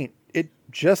 this paint, it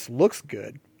just looks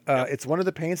good. It's one of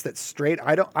the paints that's straight.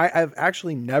 I've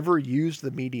actually never used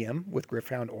the medium with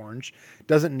Gryph-hound Orange.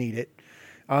 Doesn't need it.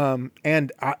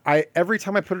 And I every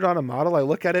time I put it on a model, I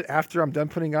look at it after I'm done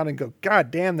putting it on and go,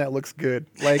 God damn, that looks good.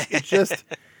 Like it just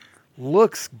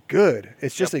looks good.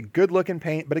 It's just a good looking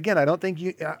paint. But again, I don't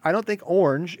think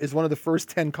orange is one of the first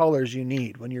 10 colors you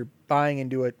need when you're buying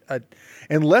into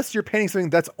unless you're painting something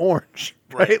that's orange,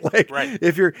 right?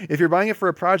 If you're buying it for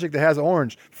a project that has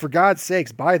orange, for God's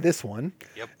sakes, buy this one.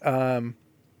 Yep.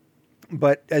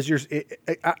 But as you're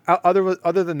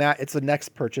other than that, it's the next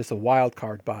purchase, a wild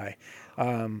card buy.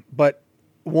 But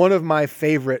one of my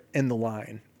favorite in the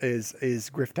line is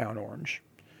Grifftown Orange.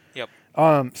 Yep.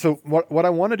 So what I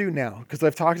want to do now, because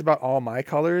I've talked about all my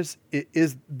colors,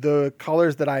 is the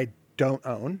colors that I don't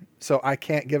own. So I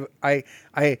can't give. I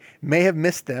may have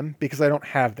missed them because I don't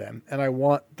have them, and I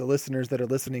want the listeners that are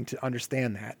listening to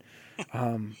understand that.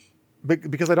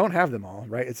 Because I don't have them all.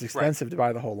 Right? It's expensive to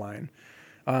buy the whole line.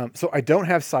 So I don't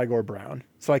have Cygor Brown,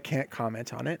 so I can't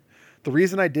comment on it. The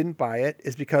reason I didn't buy it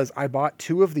is because I bought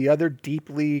two of the other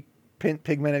deeply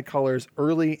pigmented colors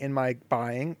early in my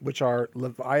buying, which are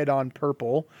Leviathan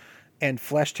Purple and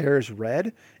Flesh Tears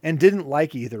Red, and didn't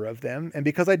like either of them. And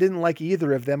because I didn't like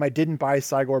either of them, I didn't buy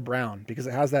Cygor Brown because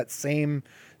it has that same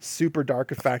super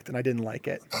dark effect, and I didn't like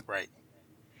it. Right.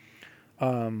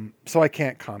 So I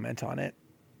can't comment on it.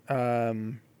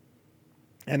 And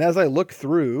as I look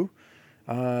through,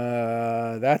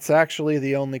 that's actually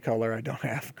the only color I don't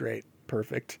have. Great.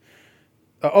 Perfect.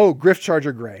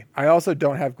 Gryph-Charger Gray. I also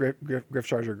don't have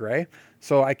Gryph-Charger Gray,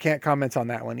 so I can't comment on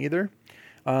that one either.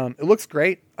 It looks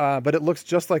great, but it looks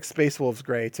just like Space Wolves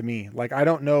Gray to me. Like, I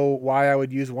don't know why I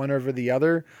would use one over the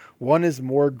other. One is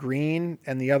more green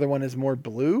and the other one is more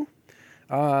blue.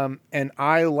 And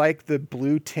I like the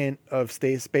blue tint of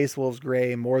Space Wolves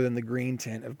Gray more than the green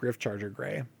tint of Gryph-Charger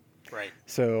Gray. Right.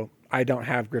 So I don't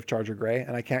have Gryph-Charger Gray,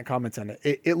 and I can't comment on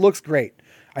it. It looks great.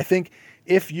 I think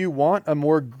if you want a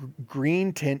more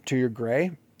green tint to your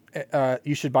gray,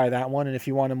 you should buy that one. And if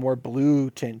you want a more blue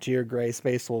tint to your gray,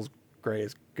 Space Wolves Gray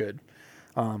is good.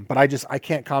 But I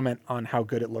can't comment on how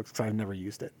good it looks because I've never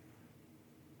used it.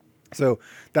 So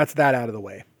that's that out of the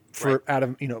way.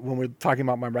 When we're talking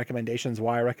about my recommendations,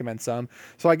 why I recommend some.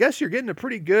 So I guess you're getting a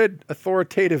pretty good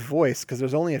authoritative voice because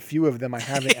there's only a few of them I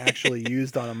haven't actually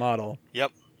used on a model.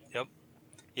 Yep.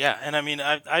 Yeah, and I mean,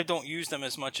 I don't use them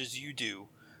as much as you do,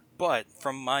 but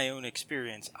from my own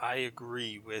experience, I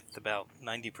agree with about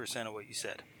 90% of what you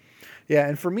said. Yeah,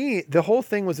 and for me, the whole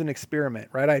thing was an experiment,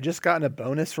 right? I had just gotten a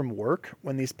bonus from work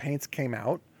when these paints came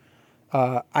out.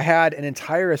 I had an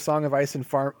entire Song of Ice and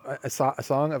Fire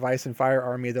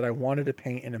army that I wanted to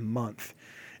paint in a month.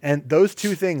 And those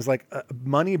two things, like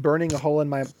money burning a hole in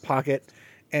my pocket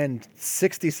and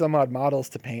 60 some odd models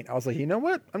to paint, I was like, you know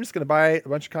what? I'm just going to buy a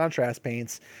bunch of contrast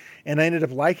paints. And I ended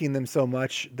up liking them so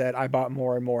much that I bought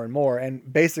more and more and more.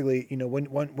 And basically,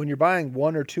 when you're buying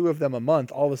one or two of them a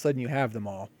month, all of a sudden you have them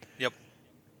all. Yep.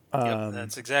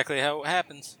 That's exactly how it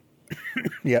happens.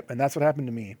 Yep. And that's what happened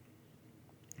to me.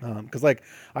 Because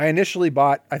I initially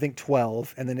bought, I think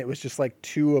 12, and then it was just like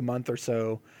 2 a month or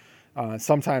so,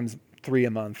 sometimes 3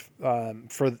 a month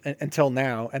until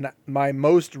now. And my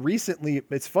most recently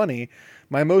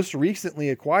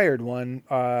acquired one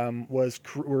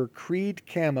were Creed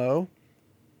Camo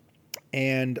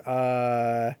and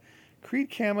I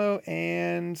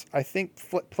think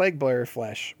Plaguebearer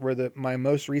Flesh were my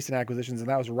most recent acquisitions, and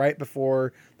that was right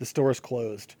before the stores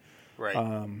closed.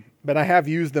 Right. But I have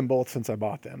used them both since I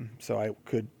bought them, so I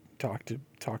could talk to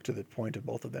the point of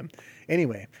both of them.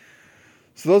 Anyway,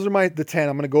 so those are the 10.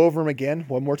 I'm going to go over them again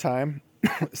one more time.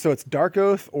 So it's Dark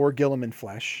Oath or Guilliman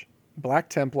Flesh, Black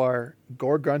Templar,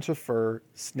 Gorguncha Fur,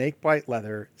 Snakebite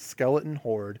Leather, Skeleton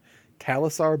Horde,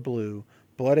 Talisar Blue,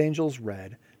 Blood Angels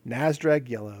Red, Nazdrag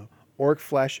Yellow, Orc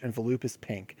Flesh, and Volupus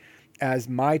Pink as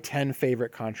my 10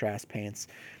 favorite contrast paints.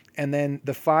 And then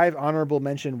the 5 honorable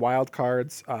mention wild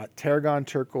cards, Tarragon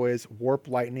Turquoise, Warp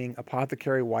Lightning,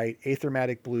 Apothecary White,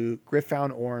 Aethermatic Blue,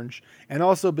 Gryph-Hound Orange, and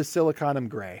also Basilicanum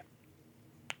Gray.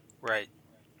 Right.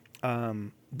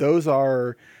 Those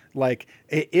are like,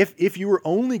 if you were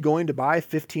only going to buy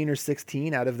 15 or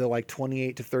 16 out of the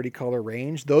 28 to 30 color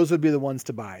range, those would be the ones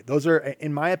to buy. Those are,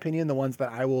 in my opinion, the ones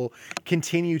that I will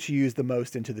continue to use the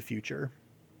most into the future.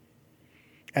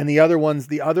 And the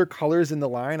other colors in the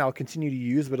line, I'll continue to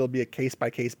use, but it'll be a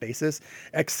case-by-case basis,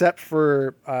 except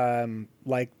for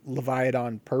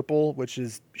Leviathan Purple, which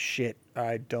is shit.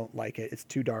 I don't like it. It's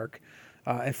too dark.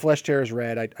 And Flesh Tears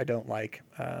Red, I don't like.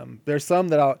 There's some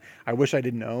that I wish I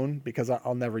didn't own because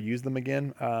I'll never use them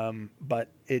again. But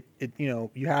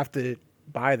you have to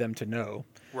buy them to know.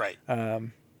 Right.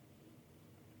 And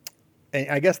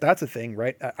I guess that's a thing,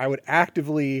 right? I would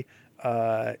actively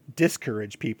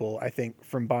discourage people, I think,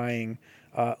 from buying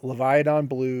Leviathan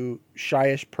Blue,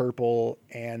 Shyish Purple,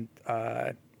 and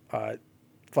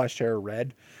Flesh Terror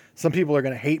Red. Some people are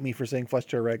going to hate me for saying Flesh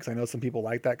Terror Red because I know some people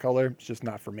like that color. It's just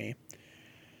not for me.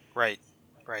 Right.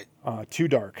 Too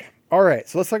dark. All right,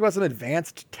 so let's talk about some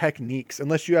advanced techniques.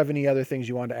 Unless you have any other things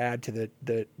you want to add to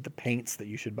the paints that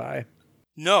you should buy.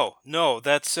 No,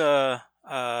 that's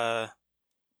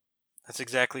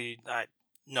exactly.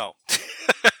 No.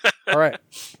 All right.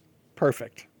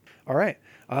 Perfect. All right.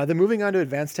 Then moving on to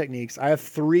advanced techniques, I have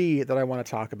 3 that I want to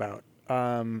talk about.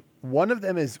 One of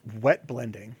them is wet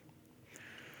blending.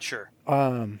 Sure.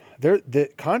 The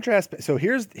contrast. So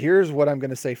here's what I'm going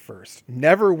to say first.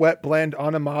 Never wet blend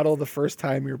on a model the first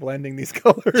time you're blending these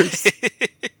colors.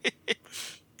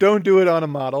 Don't do it on a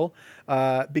model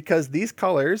because these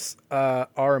colors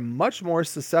are much more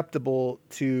susceptible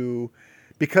to,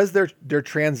 because they're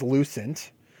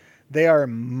translucent. They are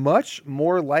much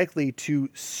more likely to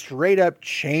straight up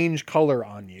change color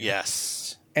on you.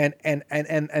 Yes. And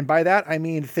by that I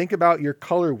mean, think about your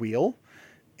color wheel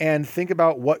and think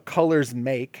about what colors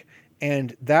make,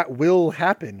 and that will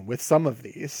happen with some of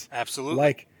these.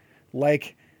 Absolutely.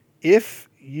 Like if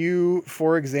you,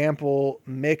 for example,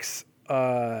 mix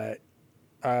what's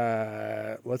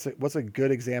a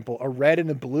good example? A red and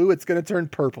a blue, it's going to turn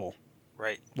purple.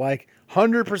 Right. Like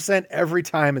 100% every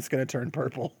time it's going to turn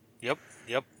purple. Yep.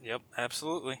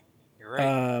 Absolutely. You're right.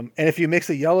 And if you mix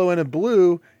a yellow and a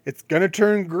blue, it's going to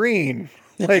turn green.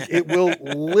 Like it will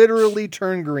literally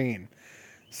turn green.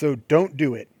 So don't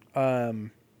do it.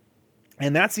 And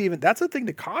that's a thing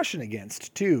to caution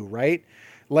against too, right?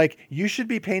 Like you should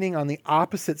be painting on the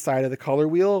opposite side of the color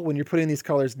wheel when you're putting these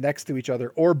colors next to each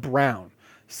other, or brown.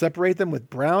 Separate them with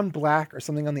brown, black, or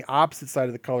something on the opposite side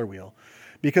of the color wheel.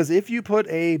 Because if you put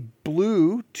a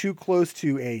blue too close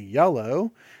to a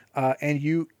yellow, and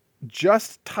you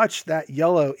just touch that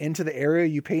yellow into the area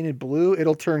you painted blue,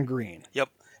 it'll turn green. Yep.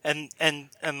 And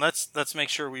let's make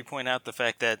sure we point out the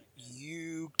fact that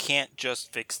you can't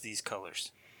just fix these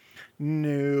colors.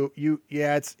 No,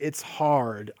 it's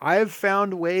hard. I've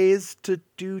found ways to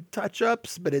do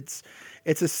touch-ups, but it's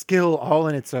a skill all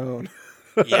in its own.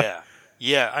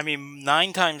 Yeah. I mean,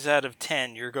 9 times out of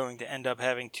 10, you're going to end up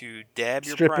having to dab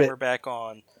your Strip primer it. back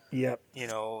on. Yep.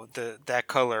 That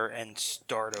color and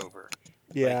start over.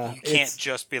 Yeah. Like, you can't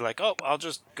just be like, oh, I'll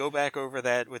just go back over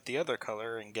that with the other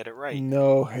color and get it right.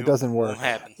 No, it doesn't work. Won't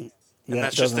happen. Yeah, and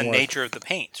that's just the nature of the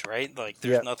paints, right? Like,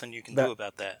 there's nothing you can do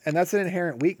about that. And that's an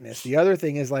inherent weakness. The other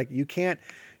thing is, like, you can't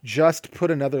just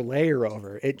put another layer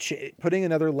over it. Putting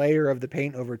another layer of the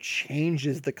paint over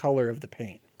changes the color of the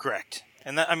paint. Correct.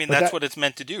 And that's what it's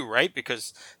meant to do, right?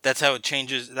 Because that's how it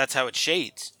changes. That's how it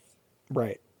shades.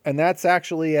 Right. And that's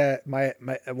actually my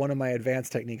one of my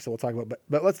advanced techniques that we'll talk about.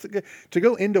 But let's to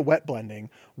go into wet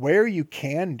blending where you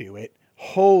can do it.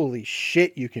 Holy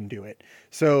shit, you can do it.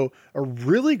 So a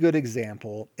really good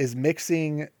example is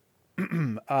mixing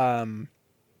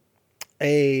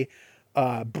a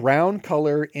brown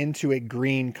color into a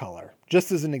green color,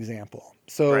 just as an example.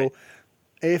 So right.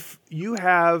 If you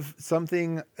have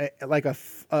something like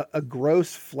a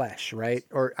gross flesh, right?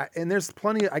 And there's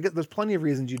plenty of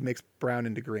reasons you'd mix brown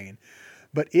into green.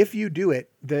 But if you do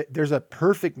it, there's a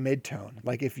perfect mid-tone.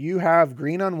 Like if you have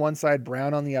green on one side,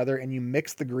 brown on the other, and you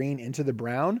mix the green into the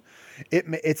brown,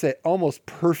 it's an almost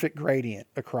perfect gradient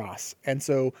across. And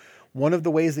so one of the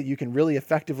ways that you can really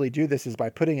effectively do this is by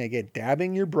dab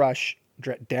your brush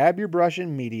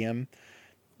in medium,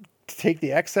 take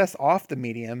the excess off the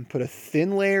medium, put a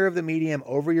thin layer of the medium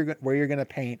over where you're going to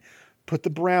paint, put the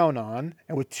brown on,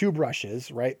 and with 2 brushes,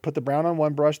 right? Put the brown on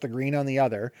one brush, the green on the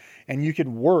other, and you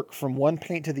can work from one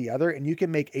paint to the other, and you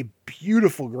can make a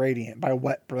beautiful gradient by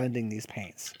wet blending these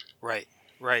paints. Right.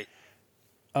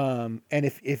 And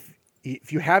if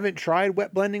you haven't tried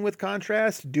wet blending with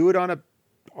contrast, do it on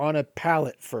a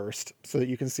palette first so that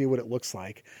you can see what it looks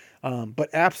like. But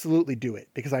absolutely do it,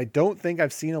 because I don't think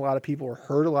I've seen a lot of people or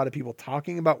heard a lot of people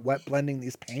talking about wet blending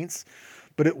these paints,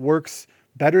 but it works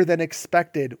better than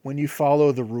expected when you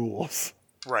follow the rules.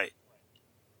 Right.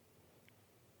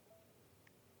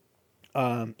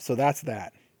 So that's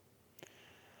that.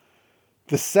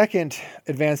 The second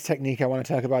advanced technique I want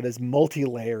to talk about is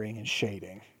multi-layering and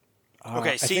shading.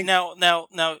 Okay.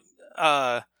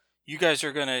 You guys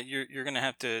are you're gonna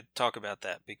have to talk about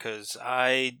that, because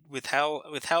with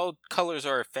how colors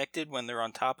are affected when they're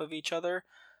on top of each other,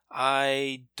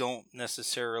 I don't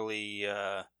necessarily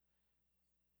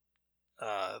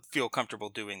feel comfortable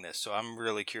doing this. So I'm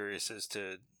really curious as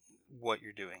to what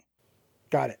you're doing.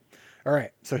 Got it. All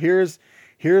right. So here's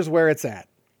where it's at.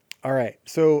 All right.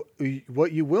 So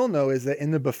what you will know is that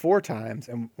in the before times,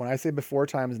 and when I say before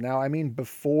times now, I mean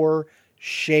before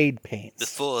shade paints.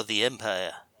 Before the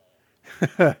Empire.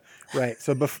 Right.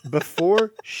 So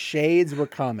before shades were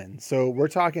common. So we're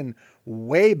talking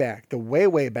way back, the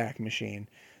way back machine.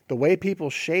 The way people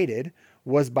shaded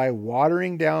was by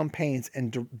watering down paints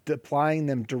and applying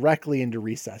them directly into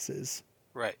recesses.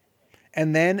 Right.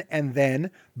 And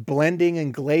then blending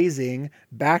and glazing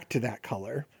back to that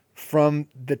color from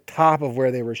the top of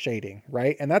where they were shading,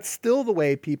 right? And that's still the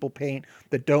way people paint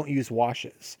that don't use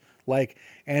washes. Like,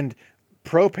 and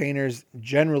pro painters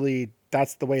generally,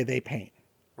 that's the way they paint.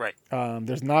 Right.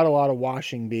 There's not a lot of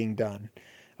washing being done.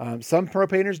 Some pro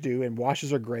painters do, and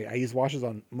washes are great. I use washes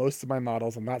on most of my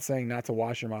models. I'm not saying not to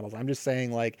wash your models. I'm just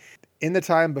saying, like, in the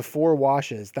time before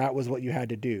washes, that was what you had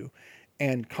to do.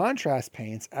 And contrast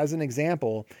paints, as an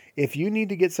example, if you need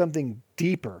to get something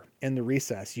deeper in the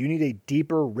recess, you need a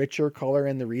deeper, richer color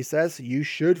in the recess, you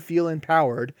should feel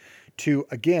empowered to,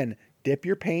 again, dip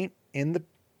your paint in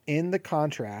the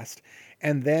contrast,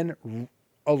 and then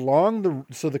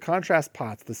so the contrast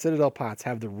pots, the Citadel pots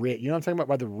have the ridge. You know what I'm talking about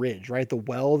by the ridge, right? The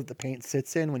well that the paint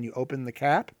sits in when you open the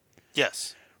cap.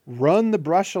 Yes. Run the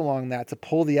brush along that to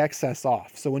pull the excess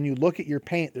off. So when you look at your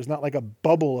paint, there's not like a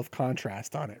bubble of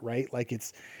contrast on it, right? Like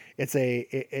it's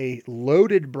a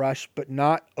loaded brush, but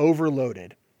not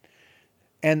overloaded.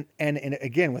 And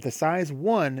again, with a size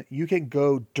 1, you can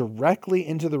go directly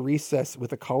into the recess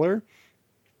with a color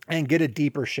and get a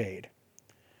deeper shade.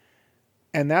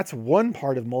 And that's one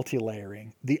part of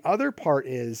multi-layering. The other part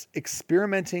is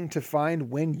experimenting to find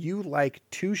when you like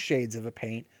 2 shades of a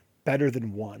paint better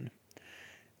than 1.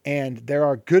 And there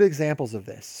are good examples of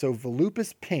this. So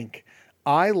Volupus Pink,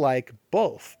 I like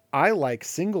both. I like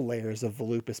single layers of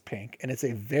Volupus Pink, and it's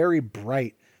a very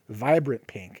bright, vibrant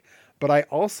pink. But I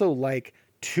also like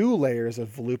 2 layers of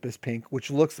Volupus Pink, which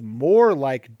looks more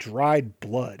like dried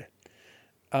blood.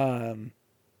 And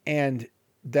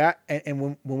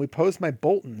when we post my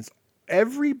Boltons,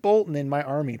 every Bolton in my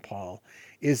army, Paul,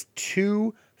 is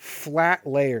 2 flat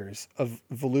layers of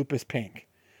Volupus Pink.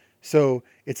 So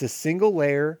it's a single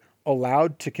layer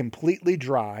allowed to completely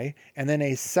dry, and then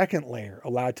a second layer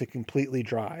allowed to completely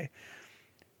dry.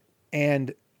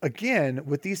 And again,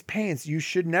 with these paints, you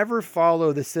should never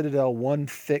follow the Citadel 1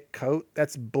 thick coat.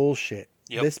 That's bullshit.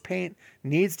 Yep. This paint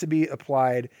needs to be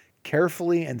applied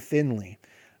carefully and thinly.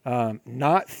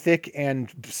 Not thick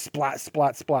and splat,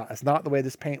 splat, splat. That's not the way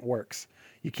this paint works.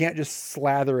 You can't just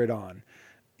slather it on.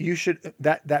 You should,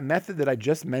 that method that I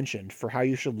just mentioned for how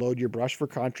you should load your brush for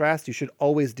contrast, you should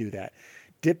always do that.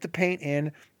 Dip the paint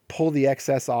in, pull the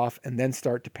excess off, and then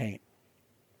start to paint.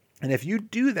 And if you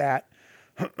do that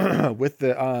with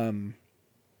the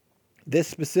this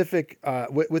specific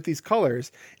with these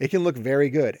colors, it can look very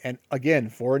good. And again,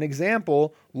 for an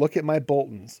example, look at my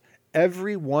Boltons.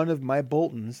 Every one of my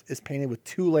Boltons is painted with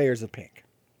 2 layers of pink.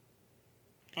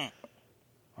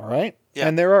 All right. Yeah.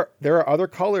 And there are other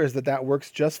colors that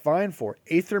works just fine for.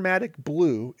 Aethermatic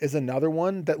blue is another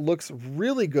one that looks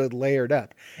really good layered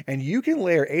up. And you can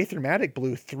layer Aethermatic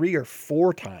blue 3 or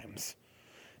 4 times,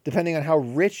 depending on how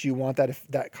rich you want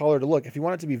that color to look. If you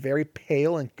want it to be very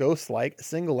pale and ghost-like, a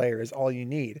single layer is all you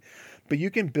need. But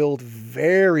you can build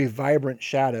very vibrant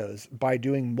shadows by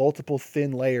doing multiple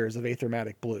thin layers of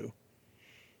Aethermatic blue.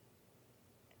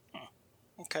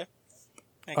 Okay.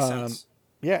 Makes sense.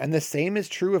 Yeah, and the same is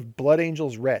true of Blood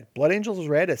Angels Red. Blood Angels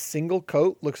Red, a single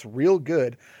coat looks real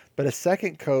good, but a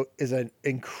second coat is an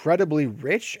incredibly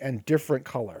rich and different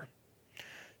color.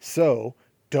 So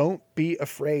don't be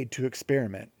afraid to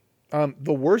experiment.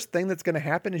 The worst thing that's going to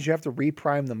happen is you have to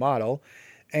reprime the model.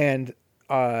 And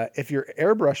if you're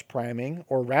airbrush priming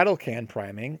or rattle can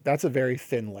priming, that's a very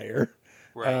thin layer.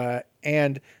 Right.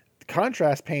 And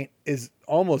contrast paint is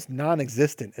almost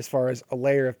non-existent as far as a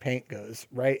layer of paint goes,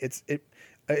 right? It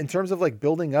in terms of like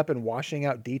building up and washing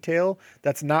out detail,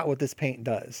 that's not what this paint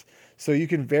does. So you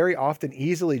can very often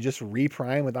easily just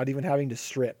reprime without even having to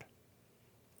strip.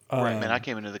 Right, man, I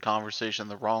came into the conversation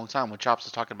the wrong time when Chops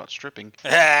was talking about stripping.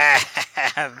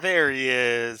 There he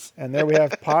is. And there we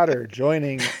have Potter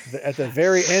joining at the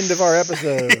very end of our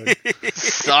episode.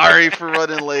 Sorry for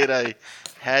running late. I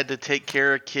had to take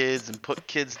care of kids and put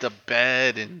kids to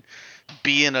bed and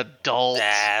be an adult.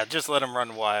 Nah, just let them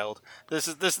run wild. This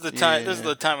is the time. Yeah. This is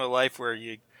the time of life where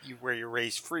you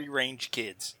raise free range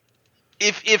kids.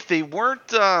 If they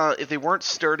weren't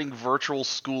starting virtual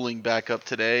schooling back up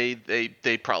today,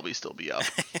 they'd probably still be up.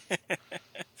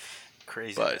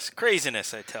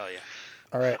 Craziness, I tell you.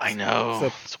 All right, I know.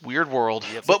 So, it's a weird world.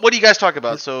 Yep. But what do you guys talk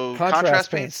about? So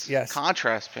contrast paints, yes.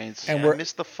 Contrast paints. And I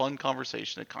missed the fun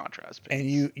conversation of contrast paints.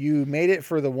 And you made it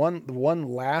for the one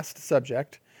last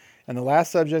subject. And the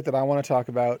last subject that I want to talk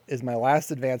about is my last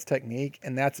advanced technique,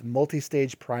 and that's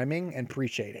multi-stage priming and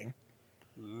pre-shading.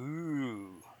 Ooh.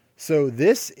 So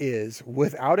this is,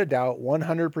 without a doubt,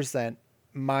 100%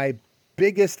 my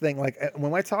biggest thing. Like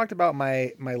when I talked about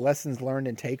my lessons learned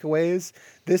and takeaways,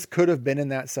 this could have been in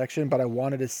that section, but I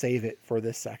wanted to save it for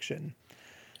this section.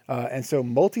 And so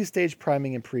multi-stage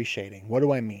priming and pre-shading. What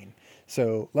do I mean?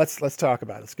 So let's talk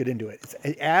about it. Let's get into it.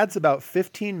 It adds about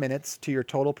 15 minutes to your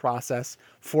total process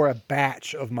for a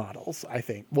batch of models, I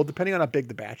think. Well, depending on how big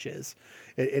the batch is.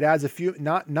 It adds a few,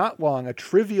 not long, a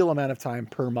trivial amount of time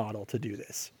per model to do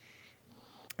this.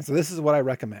 So this is what I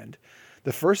recommend.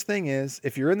 The first thing is,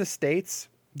 if you're in the States,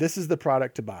 this is the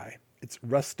product to buy. It's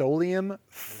Rust-Oleum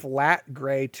Flat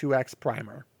Gray 2X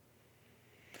Primer.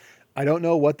 I don't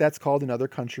know what that's called in other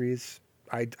countries.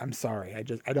 I'm sorry.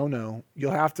 I don't know.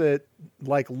 You'll have to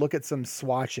look at some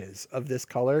swatches of this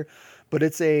color, but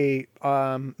it's a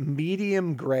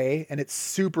medium gray and it's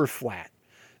super flat.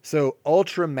 So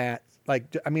ultra matte,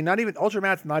 not even ultra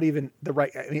matte's not even the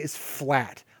right. I mean, it's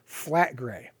flat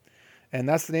gray. And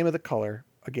that's the name of the color.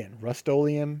 Again,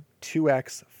 Rust-Oleum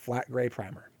 2X Flat Gray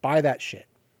Primer. Buy that shit.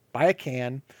 Buy a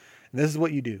can. And this is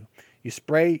what you do. You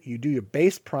spray, you do your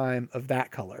base prime of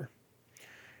that color.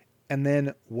 And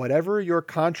then whatever your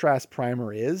contrast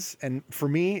primer is, and for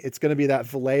me, it's going to be that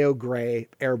Vallejo Gray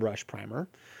airbrush primer.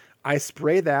 I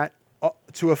spray that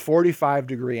to a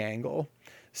 45-degree angle.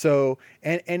 So,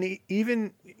 and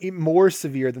even more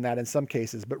severe than that in some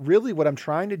cases. But really what I'm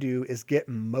trying to do is get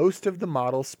most of the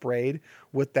model sprayed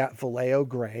with that Vallejo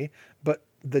Gray, but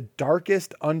the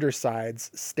darkest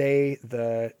undersides stay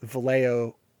the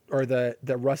Vallejo or the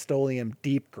Rust-Oleum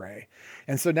deep gray.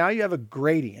 And so now you have a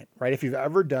gradient, right? If you've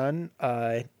ever done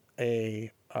a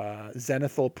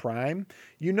zenithal prime,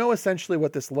 you know essentially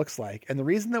what this looks like. And the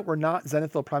reason that we're not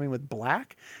zenithal priming with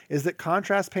black is that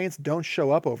contrast paints don't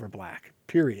show up over black,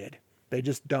 period. They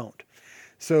just don't.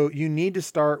 So you need to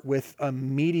start with a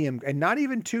medium, and not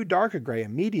even too dark a gray, a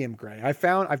medium gray.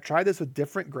 I've tried this with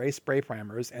different gray spray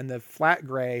primers, and the flat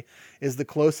gray is the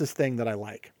closest thing that I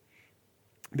like.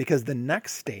 Because the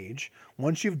next stage,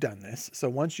 once you've done this, so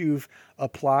once you've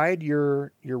applied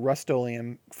your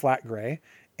Rust-Oleum flat gray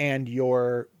and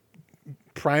your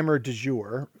primer du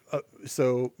jour,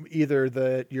 so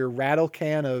either your rattle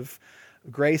can of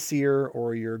Gray Sear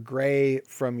or your gray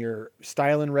from your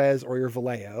Stylin' Res or your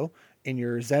Vallejo, in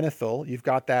your zenithal, you've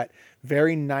got that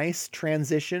very nice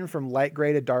transition from light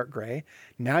gray to dark gray.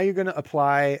 Now you're going to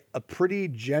apply a pretty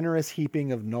generous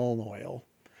heaping of Nuln Oil.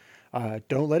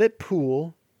 Don't let it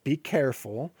pool. Be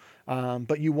careful.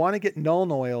 But you want to get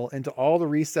Nuln Oil into all the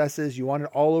recesses. You want it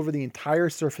all over the entire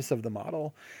surface of the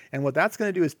model. And what that's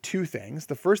going to do is two things.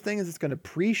 The first thing is it's going to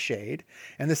pre-shade.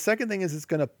 And the second thing is it's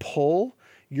going to pull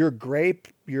your gray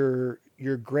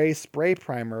spray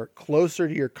primer closer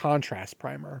to your contrast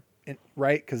primer.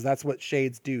 Right? Because that's what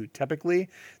shades do. Typically,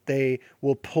 they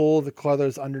will pull the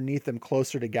colors underneath them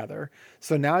closer together.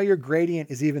 So now your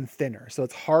gradient is even thinner. So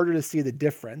it's harder to see the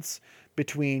difference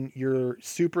between your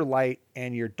super light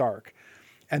and your dark.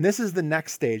 And this is the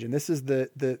next stage. And this is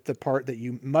the part that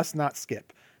you must not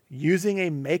skip. Using a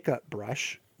makeup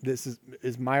brush, this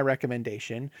is my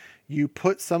recommendation. You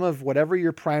put some of whatever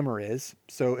your primer is.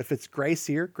 So if it's Gray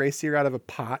Sear out of a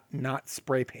pot, not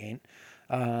spray paint.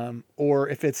 Or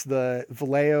if it's the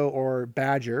Vallejo or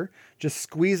Badger, just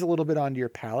squeeze a little bit onto your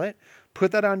palette,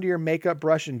 put that onto your makeup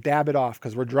brush and dab it off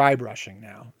because we're dry brushing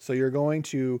now. So you're going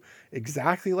to,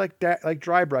 exactly like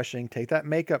dry brushing, take that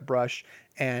makeup brush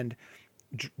and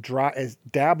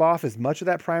dab off as much of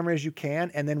that primer as you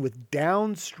can. And then with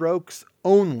downstrokes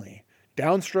only,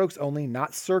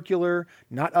 not circular,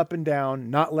 not up and down,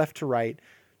 not left to right,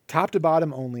 top to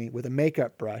bottom only with a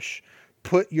makeup brush,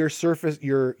 put your surface,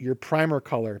 your primer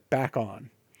color back on,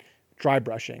 dry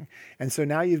brushing. And so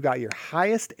now you've got your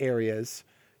highest areas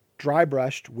dry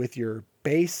brushed with your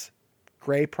base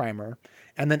gray primer,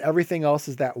 and then everything else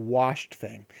is that washed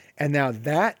thing. And now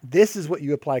this is what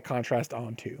you apply contrast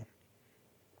onto.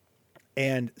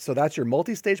 And so that's your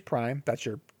multi-stage prime, that's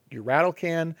your rattle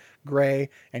can gray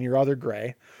and your other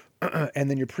gray. And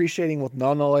then you're pre-shading with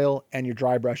Nuln Oil and your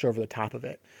dry brush over the top of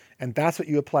it. And that's what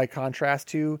you apply contrast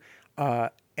to.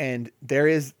 And there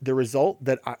is the result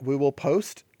that we will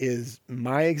post is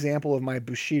my example of my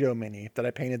Bushido mini that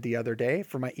I painted the other day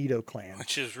for my Edo clan.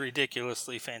 Which is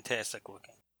ridiculously fantastic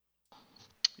looking.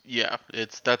 Yeah,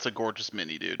 that's a gorgeous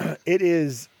mini, dude. It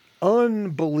is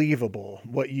unbelievable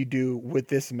what you do with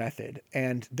this method.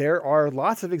 And there are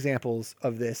lots of examples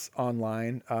of this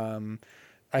online.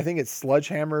 I think it's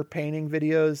Sludgehammer painting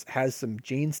videos has some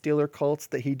Gene Stealer cults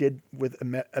that he did with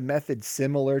a method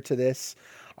similar to this.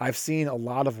 I've seen a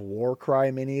lot of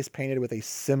Warcry minis painted with a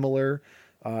similar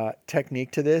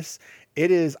technique to this.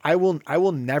 It is, I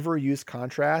will never use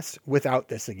contrast without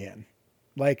this again.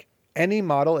 Like any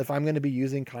model, if I'm going to be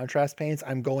using contrast paints,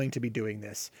 I'm going to be doing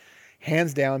this.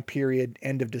 Hands down, period,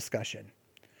 end of discussion.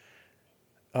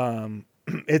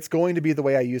 It's going to be the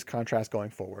way I use contrast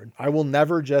going forward. I will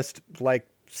never just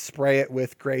spray it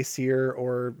with Gray Sear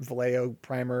or Vallejo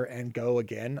primer and go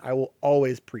again, I will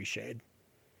always pre-shade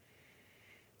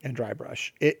and dry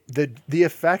brush. The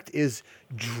effect is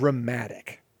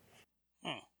dramatic.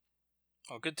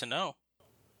 Oh, good to know.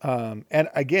 And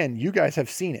again, you guys have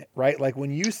seen it, right? Like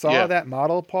when you saw that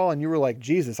model, Paul, and you were like,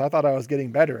 Jesus, I thought I was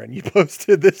getting better. And you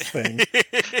posted this thing.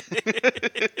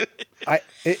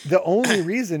 The only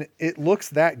reason it looks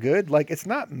that good, like it's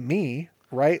not me,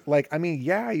 right? Like, I mean,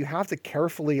 yeah, you have to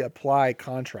carefully apply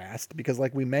contrast because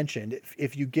like we mentioned,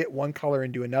 if you get one color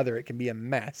into another, it can be a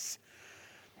mess.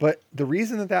 But the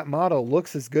reason that model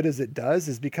looks as good as it does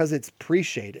is because it's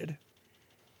pre-shaded.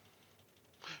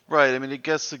 Right. I mean, I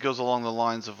guess it goes along the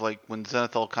lines of like when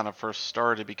Zenithal kind of first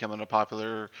started becoming a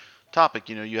popular topic.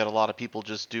 You know, you had a lot of people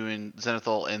just doing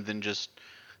Zenithal and then just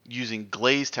using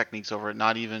glaze techniques over it,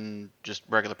 not even just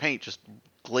regular paint, just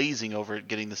glazing over it,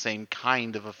 getting the same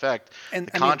kind of effect. And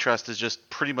the contrast is just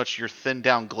pretty much your thinned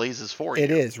down glazes for you.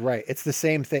 It is, right. It's the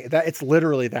same thing. It's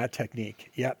literally that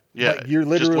technique. Yep. Yeah. Like you're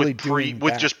literally doing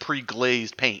with just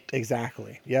pre-glazed paint.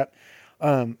 Exactly. Yep.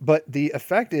 But the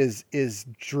effect is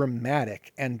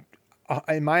dramatic and,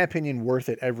 in my opinion, worth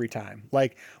it every time.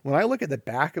 Like when I look at the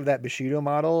back of that Bushido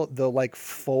model, the like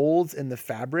folds in the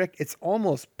fabric, it's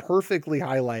almost perfectly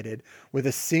highlighted with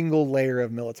a single layer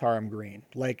of Militarum green.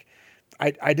 Like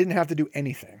I didn't have to do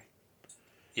anything.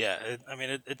 Yeah,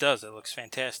 it does. It looks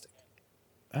fantastic.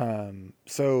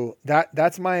 So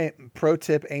that's my pro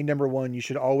tip. Number 1, you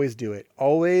should always do it.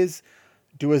 Always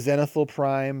do a Zenithal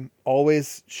prime.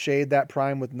 Always shade that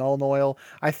prime with Nuln Oil.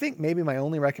 I think maybe my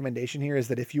only recommendation here is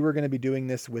that if you were going to be doing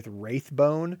this with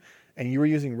Wraithbone and you were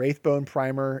using Wraithbone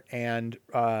primer and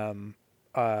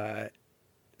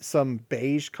some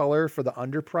beige color for the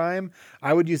under prime,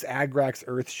 I would use Agrax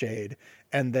Earthshade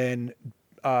and then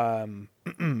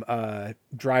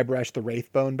dry brush the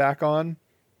Wraithbone back on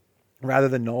rather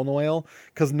than Nuln Oil,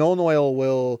 because Nuln Oil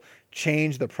will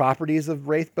change the properties of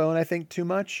Wraithbone, I think, too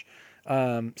much.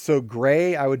 So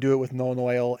gray, I would do it with Nuln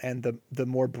Oil, and the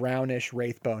more brownish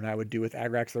Wraithbone I would do with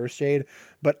Agrax Earthshade,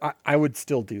 but I would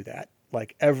still do that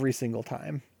like every single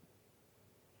time.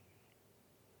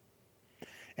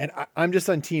 And I'm just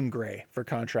on team gray for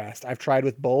contrast. I've tried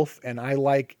with both, and I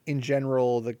like in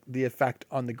general the effect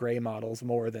on the gray models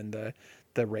more than the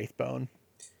Wraithbone.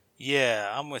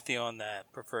 Yeah, I'm with you on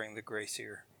that, preferring the Gray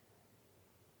Sear.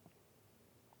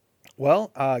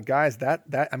 Well, guys, I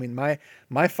mean,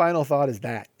 my final thought is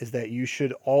that you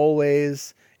should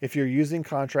always, if you're using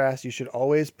contrast, you should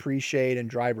always pre-shade and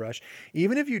dry brush.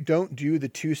 Even if you don't do the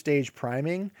 2-stage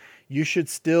priming, you should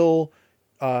still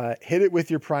hit it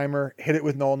with your primer, hit it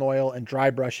with Nuln Oil, and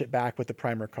dry brush it back with the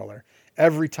primer color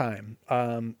every time.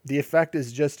 The effect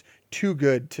is just too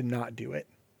good to not do it.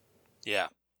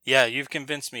 Yeah, you've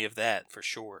convinced me of that for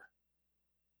sure.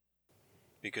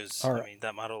 Because right. I mean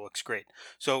that model looks great.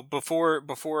 So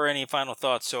before any final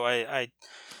thoughts, so I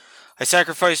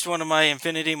sacrificed one of my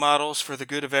Infinity models for the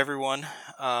good of everyone.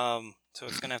 So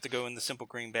it's gonna have to go in the simple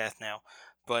green bath now.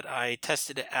 But I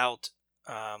tested it out,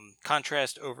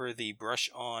 contrast over the brush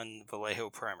on Vallejo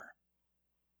primer,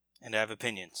 and I have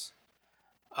opinions.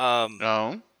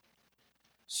 No.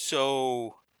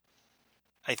 So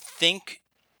I think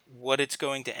what it's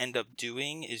going to end up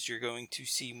doing is you're going to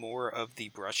see more of the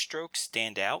brush strokes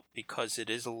stand out because it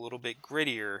is a little bit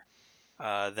grittier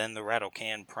than the Rattle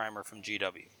Can primer from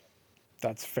GW.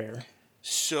 That's fair.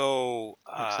 So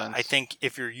I think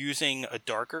if you're using a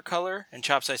darker color, and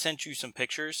Chops, I sent you some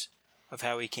pictures of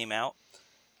how he came out,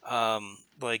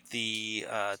 like the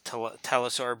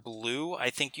Talisar Blue, I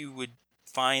think you would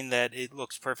find that it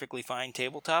looks perfectly fine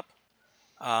tabletop,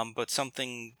 but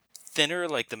something thinner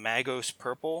like the Magos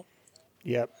Purple,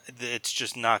 yep, it's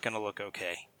just not going to look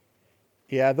okay.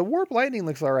 Yeah, the Warp Lightning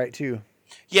looks all right too.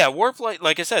 Yeah, Warp Light,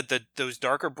 like I said, those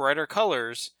darker, brighter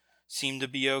colors seem to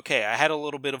be okay. I had a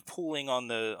little bit of pooling on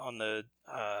the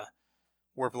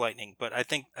Warp Lightning, but I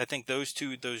think those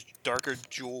darker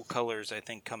jewel colors, I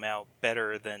think, come out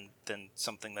better than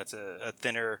something that's a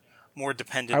thinner, more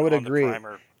dependent on the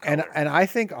primer color. And I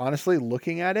think, honestly,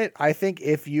 looking at it, I think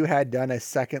if you had done a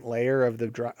second layer of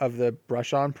the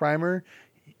brush on primer,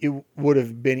 it would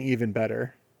have been even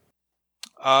better.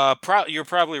 You're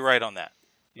probably right on that.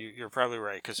 You're probably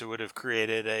right, because it would have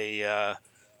created a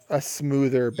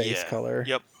smoother base color.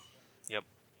 Yep.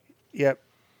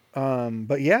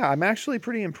 But yeah, I'm actually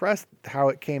pretty impressed how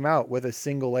it came out with a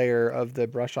single layer of the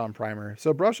brush on primer.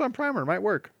 So brush on primer might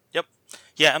work. Yep.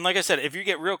 Yeah, and like I said, if you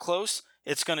get real close,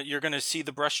 you're gonna see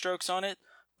the brush strokes on it,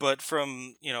 but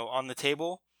from on the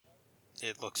table,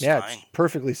 it looks fine. It's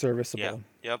perfectly serviceable.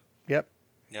 Yep. Yep.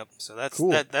 So that's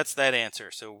cool. That's that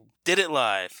answer. So did it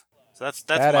live. So that's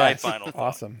my Badass. final thought.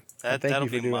 Awesome. Well, thank That'll you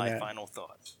for be doing my that. final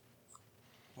thought.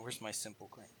 Where's my simple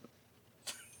green?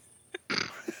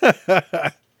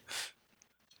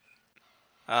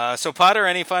 So Potter,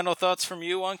 any final thoughts from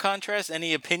you on Contrast?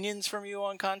 Any opinions from you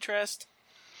on Contrast?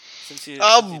 Since you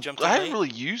jumped in I late? haven't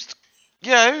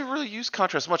really used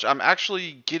contrast much. I'm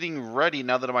actually getting ready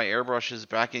now that my airbrush is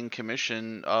back in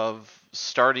commission of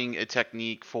starting a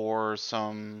technique for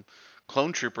some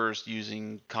clone troopers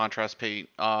using contrast paint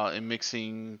and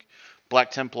mixing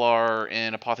Black Templar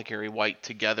and Apothecary White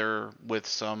together with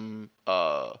some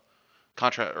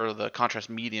contrast or the contrast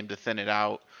medium to thin it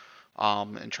out.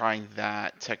 And trying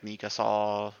that technique. I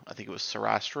think it was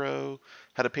Sarastro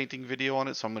had a painting video on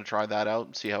it, so I'm going to try that out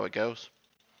and see how it goes.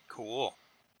 Cool.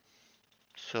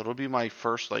 So it'll be my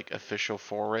first like official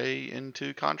foray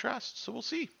into contrast. So we'll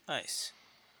see. Nice.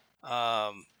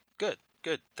 Good.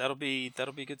 That'll be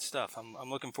good stuff.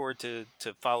 I'm looking forward to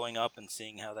following up and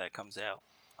seeing how that comes out.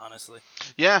 Honestly.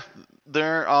 Yeah,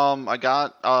 I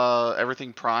got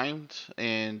everything primed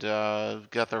and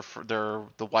got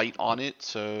the white on it.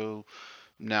 So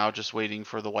now just waiting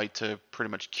for the white to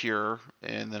pretty much cure,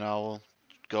 and then I'll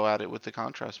go at it with the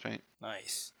contrast paint.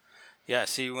 Nice. Yeah.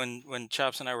 See, when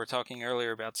Chops and I were talking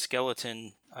earlier about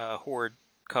skeleton horde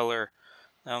color,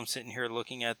 now I'm sitting here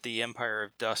looking at the Empire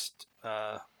of Dust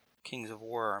Kings of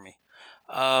War army.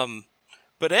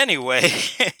 But anyway,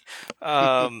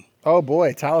 Oh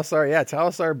boy,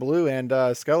 Talasar Blue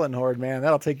and Skeleton Horde, man,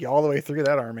 that'll take you all the way through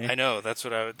that army. I know that's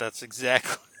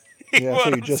exactly Yeah, what so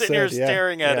you I'm just sitting here said, yeah,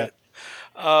 staring at yeah. it.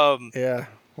 Yeah.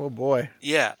 Oh boy.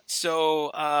 Yeah.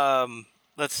 So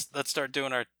let's start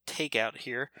doing our takeout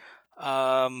here.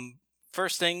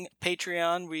 First thing,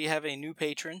 Patreon. We have a new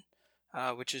patron,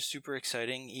 which is super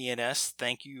exciting. ENS,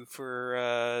 thank you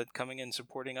for coming and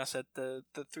supporting us at the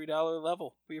 $3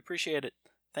 level. We appreciate it.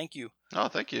 Thank you. Oh,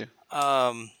 thank you.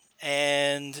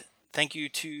 And thank you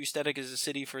to Static as a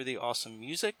City for the awesome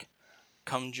music.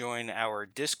 Come join our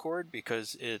Discord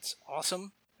because it's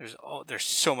awesome. There's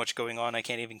so much going on. I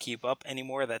can't even keep up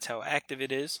anymore. That's how active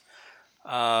it is.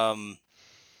 Yeah,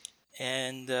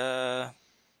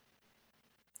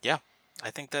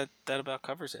 I think that about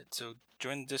covers it. So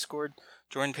join the Discord,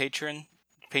 join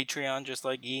Patreon, just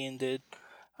like Ian did.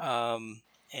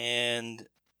 And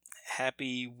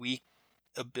happy week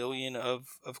a billion of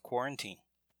quarantine.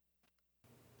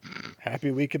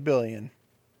 Happy week a billion.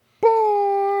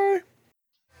 Bye.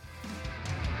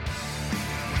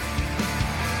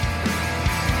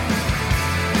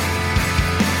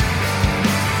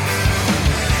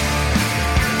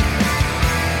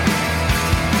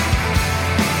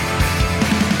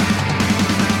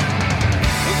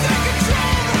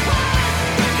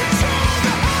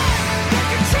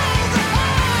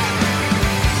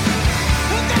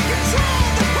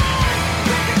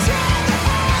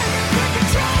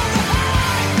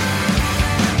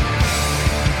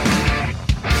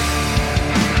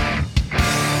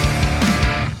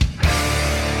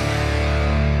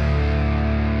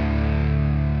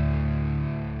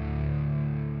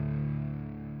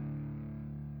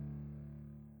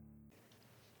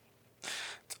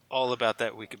 All about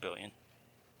that week a billion.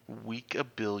 Week a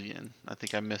billion. I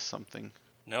think I missed something.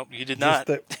 Nope, you did Just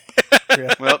not.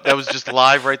 Yeah. Well, that was just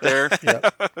live right there. Yeah.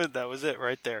 That was it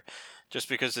right there. Just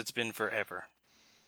because it's been forever.